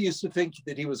 Everybody used to think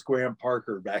that he was Graham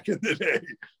Parker back in the day.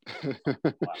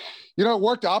 It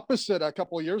worked opposite a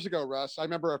couple of years ago, Russ. I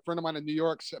remember a friend of mine in New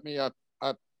York sent me a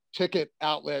ticket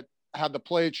outlet, had the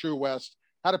play True West,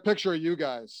 had a picture of you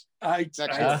guys. I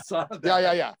saw that.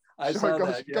 Yeah. I saw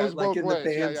that. Yeah, like in the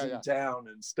bands in town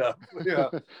and stuff. Yeah,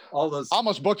 all those. I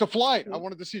almost booked a flight. I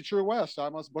wanted to see True West. I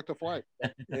almost booked a flight.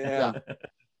 Yeah.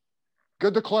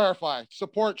 Good to clarify.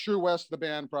 Support True West, the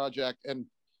band project, and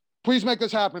please make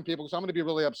this happen, people, because I'm going to be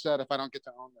really upset if I don't get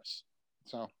to own this.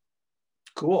 So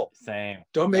cool. Same.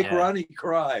 Don't make Ronnie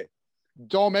cry.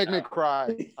 Don't make me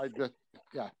cry.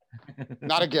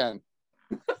 Not again.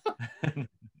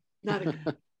 Not again.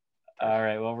 All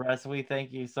right. Well, Russ, we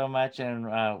thank you so much, and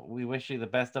we wish you the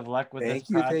best of luck with this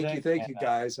project. Thank you,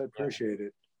 guys. I appreciate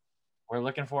it. We're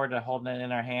looking forward to holding it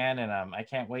in our hand, and I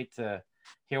can't wait to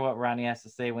hear what Ronnie has to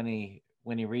say when he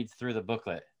reads through the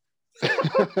booklet.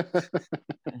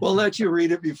 We'll let you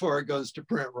read it before it goes to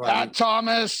print, Ronnie. Pat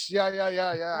Thomas.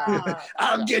 Yeah.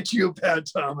 I'll get you, Pat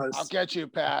Thomas. I'll get you,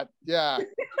 Pat. Yeah.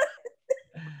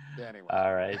 Anyway.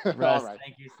 All right, Russ,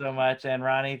 thank you so much. And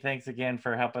Ronnie, thanks again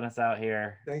for helping us out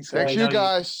here. Thanks you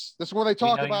guys. This is where they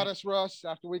talk about us, Russ,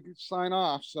 after we sign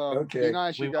off. So be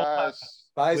nice, you guys.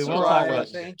 Bye, Soraya.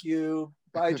 Thank you.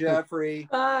 Bye, Jeffrey.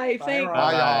 Bye. Thank you.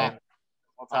 Bye, y'all.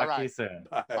 We'll talk to you soon.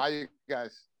 Bye, you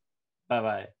guys.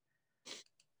 Bye.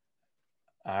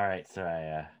 All right,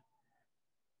 Soraya.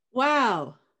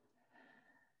 Wow.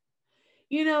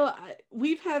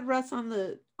 We've had Russ on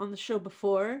the show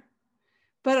before,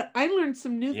 but I learned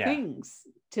some new things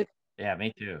today. Yeah,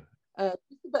 me too.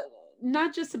 But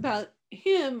not just about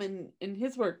him and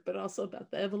his work, but also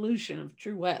about the evolution of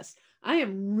True West. I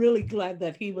am really glad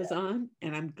that he was on,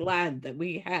 and I'm glad that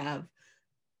we have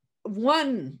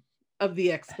one of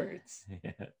the experts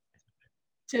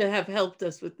to have helped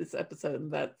us with this episode.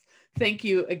 And thank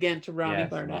you again to Ronnie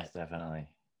Barnett. Most definitely.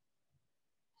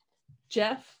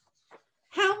 Jeff,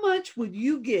 how much would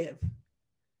you give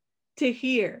to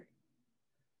hear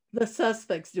the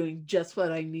Suspects doing Just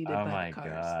What I Needed by the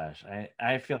Cars? Oh my gosh.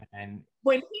 I feel like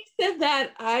when he said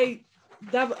that, I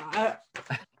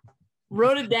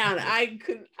wrote it down. I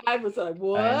was like,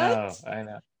 what? I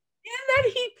know. And then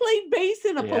he played bass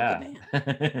in a polka band.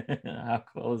 How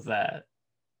cool is that?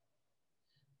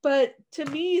 But to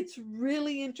me, it's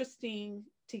really interesting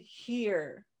to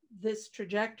hear this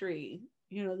trajectory,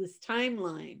 this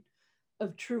timeline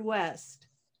of True West.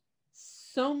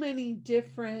 So many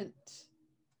different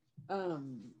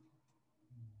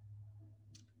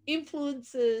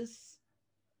influences,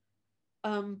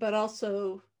 but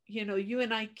also, you know, you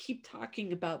and I keep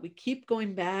talking about, we keep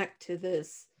going back to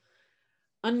this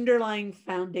underlying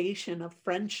foundation of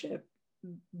friendship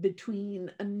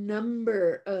between a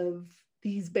number of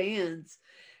these bands.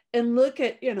 And look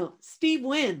at, you know, Steve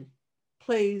Wynn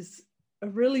plays a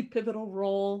really pivotal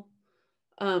role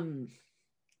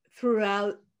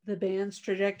throughout the band's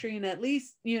trajectory, and at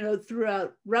least, you know,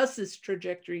 throughout Russ's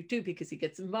trajectory too, because he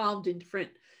gets involved in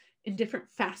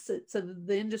different facets of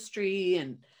the industry.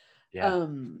 And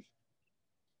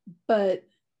but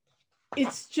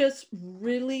it's just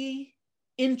really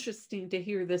interesting to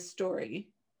hear this story,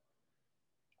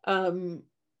 and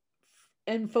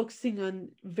focusing on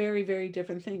very, very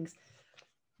different things.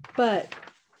 But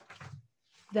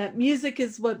that music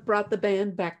is what brought the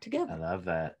band back together. I love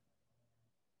that.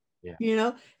 Yeah. You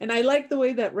know, and I like the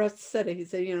way that Russ said it. He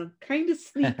said, you know, kind of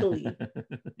sneakily.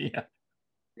 Yeah.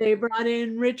 They brought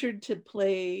in Richard to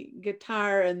play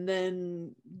guitar, and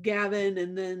then Gavin,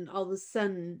 and then all of a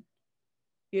sudden,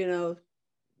 you know,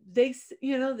 they,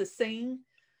 you know, the same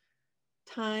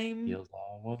time, you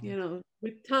know,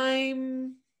 with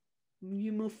time,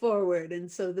 you move forward. And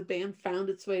so the band found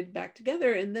its way back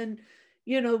together. And then,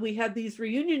 you know, we had these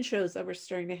reunion shows that were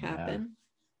starting to happen. Yeah.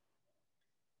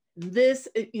 This,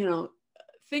 you know,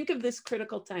 think of this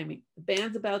critical timing. The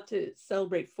band's about to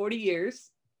celebrate 40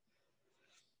 years.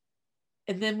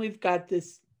 And then we've got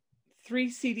this 3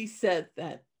 CD set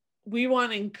that we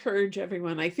want to encourage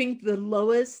everyone. I think the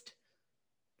lowest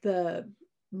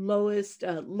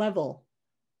level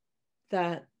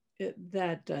that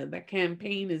that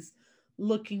campaign is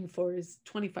looking for is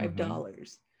 $25. Mm-hmm.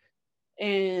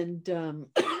 And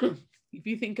if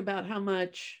you think about how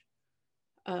much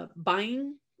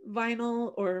buying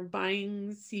vinyl or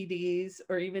buying CDs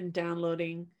or even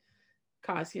downloading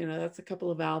costs, you know, that's a couple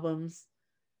of albums.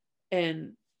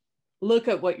 And look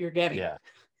at what you're getting. Yeah.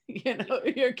 You know,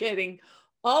 you're getting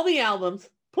all the albums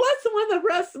plus the one that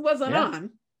Russ wasn't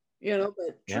on, you know,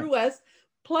 but True West,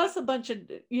 plus a bunch of,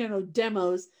 you know,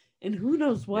 demos, and who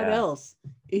knows what else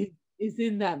is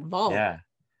in that vault. Yeah.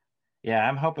 Yeah,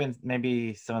 I'm hoping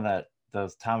maybe some of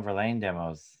those Tom Verlaine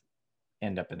demos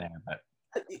end up in there, but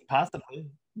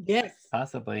possibly. Yes.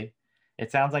 Possibly.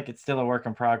 It sounds like it's still a work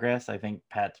in progress. I think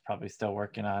Pat's probably still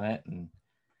working on it.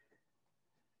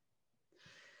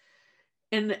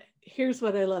 And here's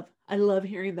what I love. I love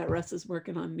hearing that Russ is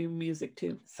working on new music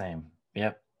too. Same.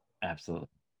 Yep. Absolutely.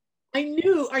 I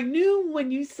knew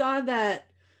when you saw that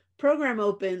program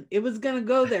open, it was going to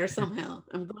go there somehow.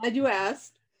 I'm glad you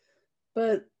asked.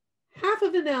 But half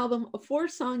of an album, a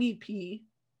 4-song EP,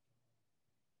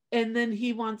 and then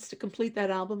he wants to complete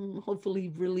that album, hopefully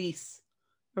release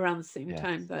around the same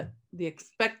time that the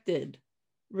expected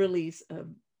release of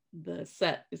the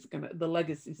set is the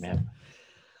legacy set. Yep.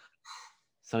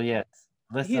 So yes,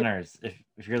 listeners,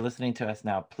 if you're listening to us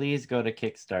now, please go to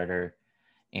Kickstarter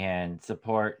and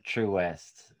support True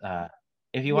West.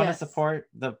 If you want to support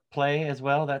the play as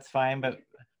well, that's fine, but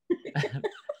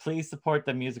please support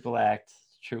the musical act,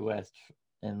 True West,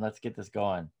 and let's get this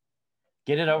going.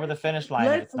 Get it over the finish line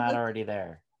if it's not already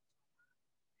there.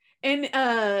 And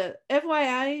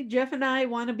FYI, Jeff and I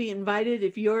want to be invited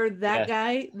if you're that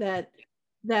guy that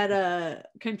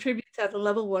contributes at the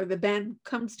level where the band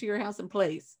comes to your house and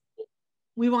plays.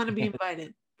 We want to be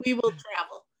invited. We will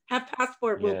travel. Have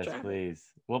passport, we'll travel. Please.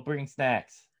 We'll bring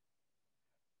snacks.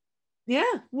 Yeah,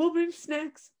 we'll bring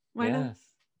snacks. Why not?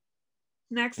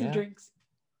 Snacks and drinks.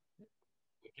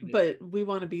 But we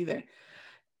want to be there.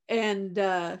 And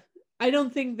I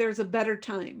don't think there's a better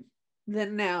time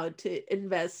than now to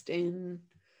invest in,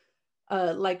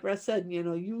 like Russ said, you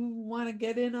know, you want to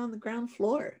get in on the ground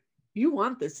floor. You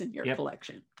want this in your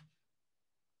collection.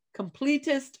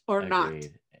 Completist or not.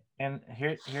 And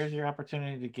here's your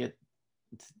opportunity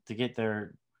to get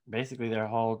their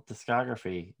whole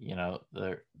discography, you know,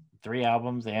 their 3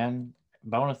 albums and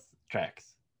bonus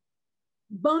tracks.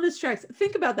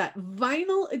 Think about that.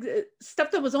 Vinyl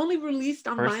stuff that was only released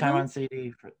on First vinyl. time on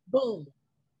CD. Boom.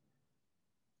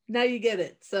 Now you get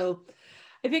it. So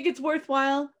I think it's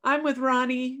worthwhile. I'm with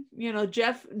Ronnie. You know,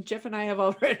 Jeff and I have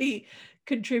already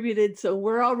contributed, so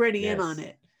we're already in on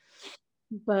it.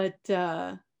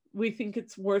 But we think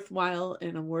it's worthwhile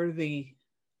and a worthy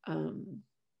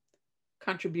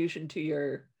contribution to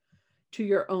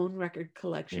your own record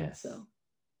collection. Yes. So,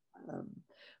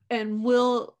 and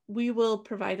we will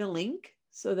provide a link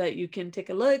so that you can take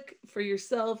a look for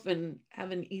yourself and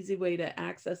have an easy way to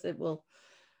access it. We'll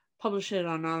publish it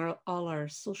on all our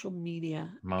social media.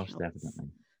 Most definitely.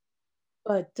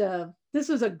 But this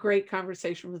was a great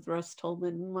conversation with Russ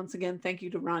Tolman. Once again, thank you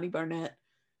to Ronnie Barnett.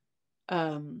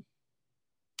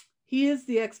 He is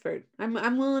the expert.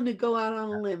 I'm willing to go out on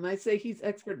a limb. I say he's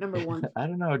expert number one. I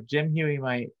don't know. Jim Huey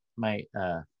might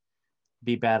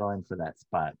be battling for that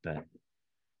spot, but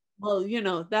well, you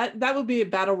know, that would be a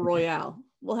battle royale.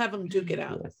 We'll have him duke it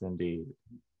out. Yes, indeed.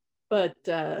 But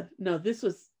no, this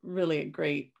was really a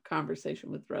great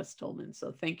conversation with Russ Tolman.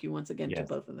 So thank you once again to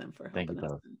both of them for helping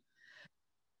us. Both.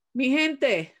 Mi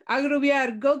gente,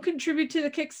 Agruviar, go contribute to the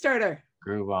Kickstarter.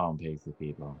 Groove on, Pacey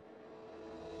people.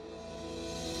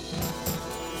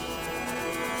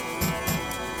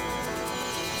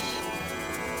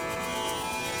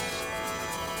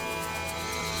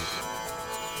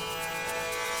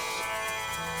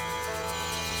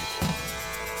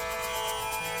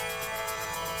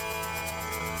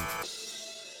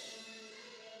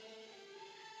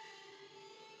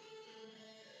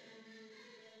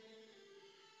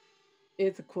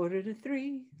 It's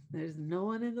 2:45. There's no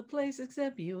one in the place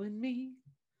except you and me.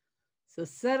 So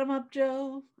set 'em up,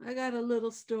 Joe. I got a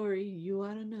little story you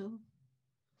ought to know.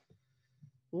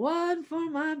 One for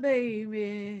my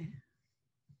baby.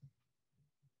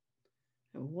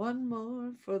 And one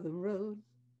more for the road.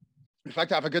 In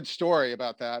fact, I have a good story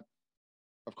about that.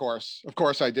 Of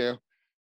course I do.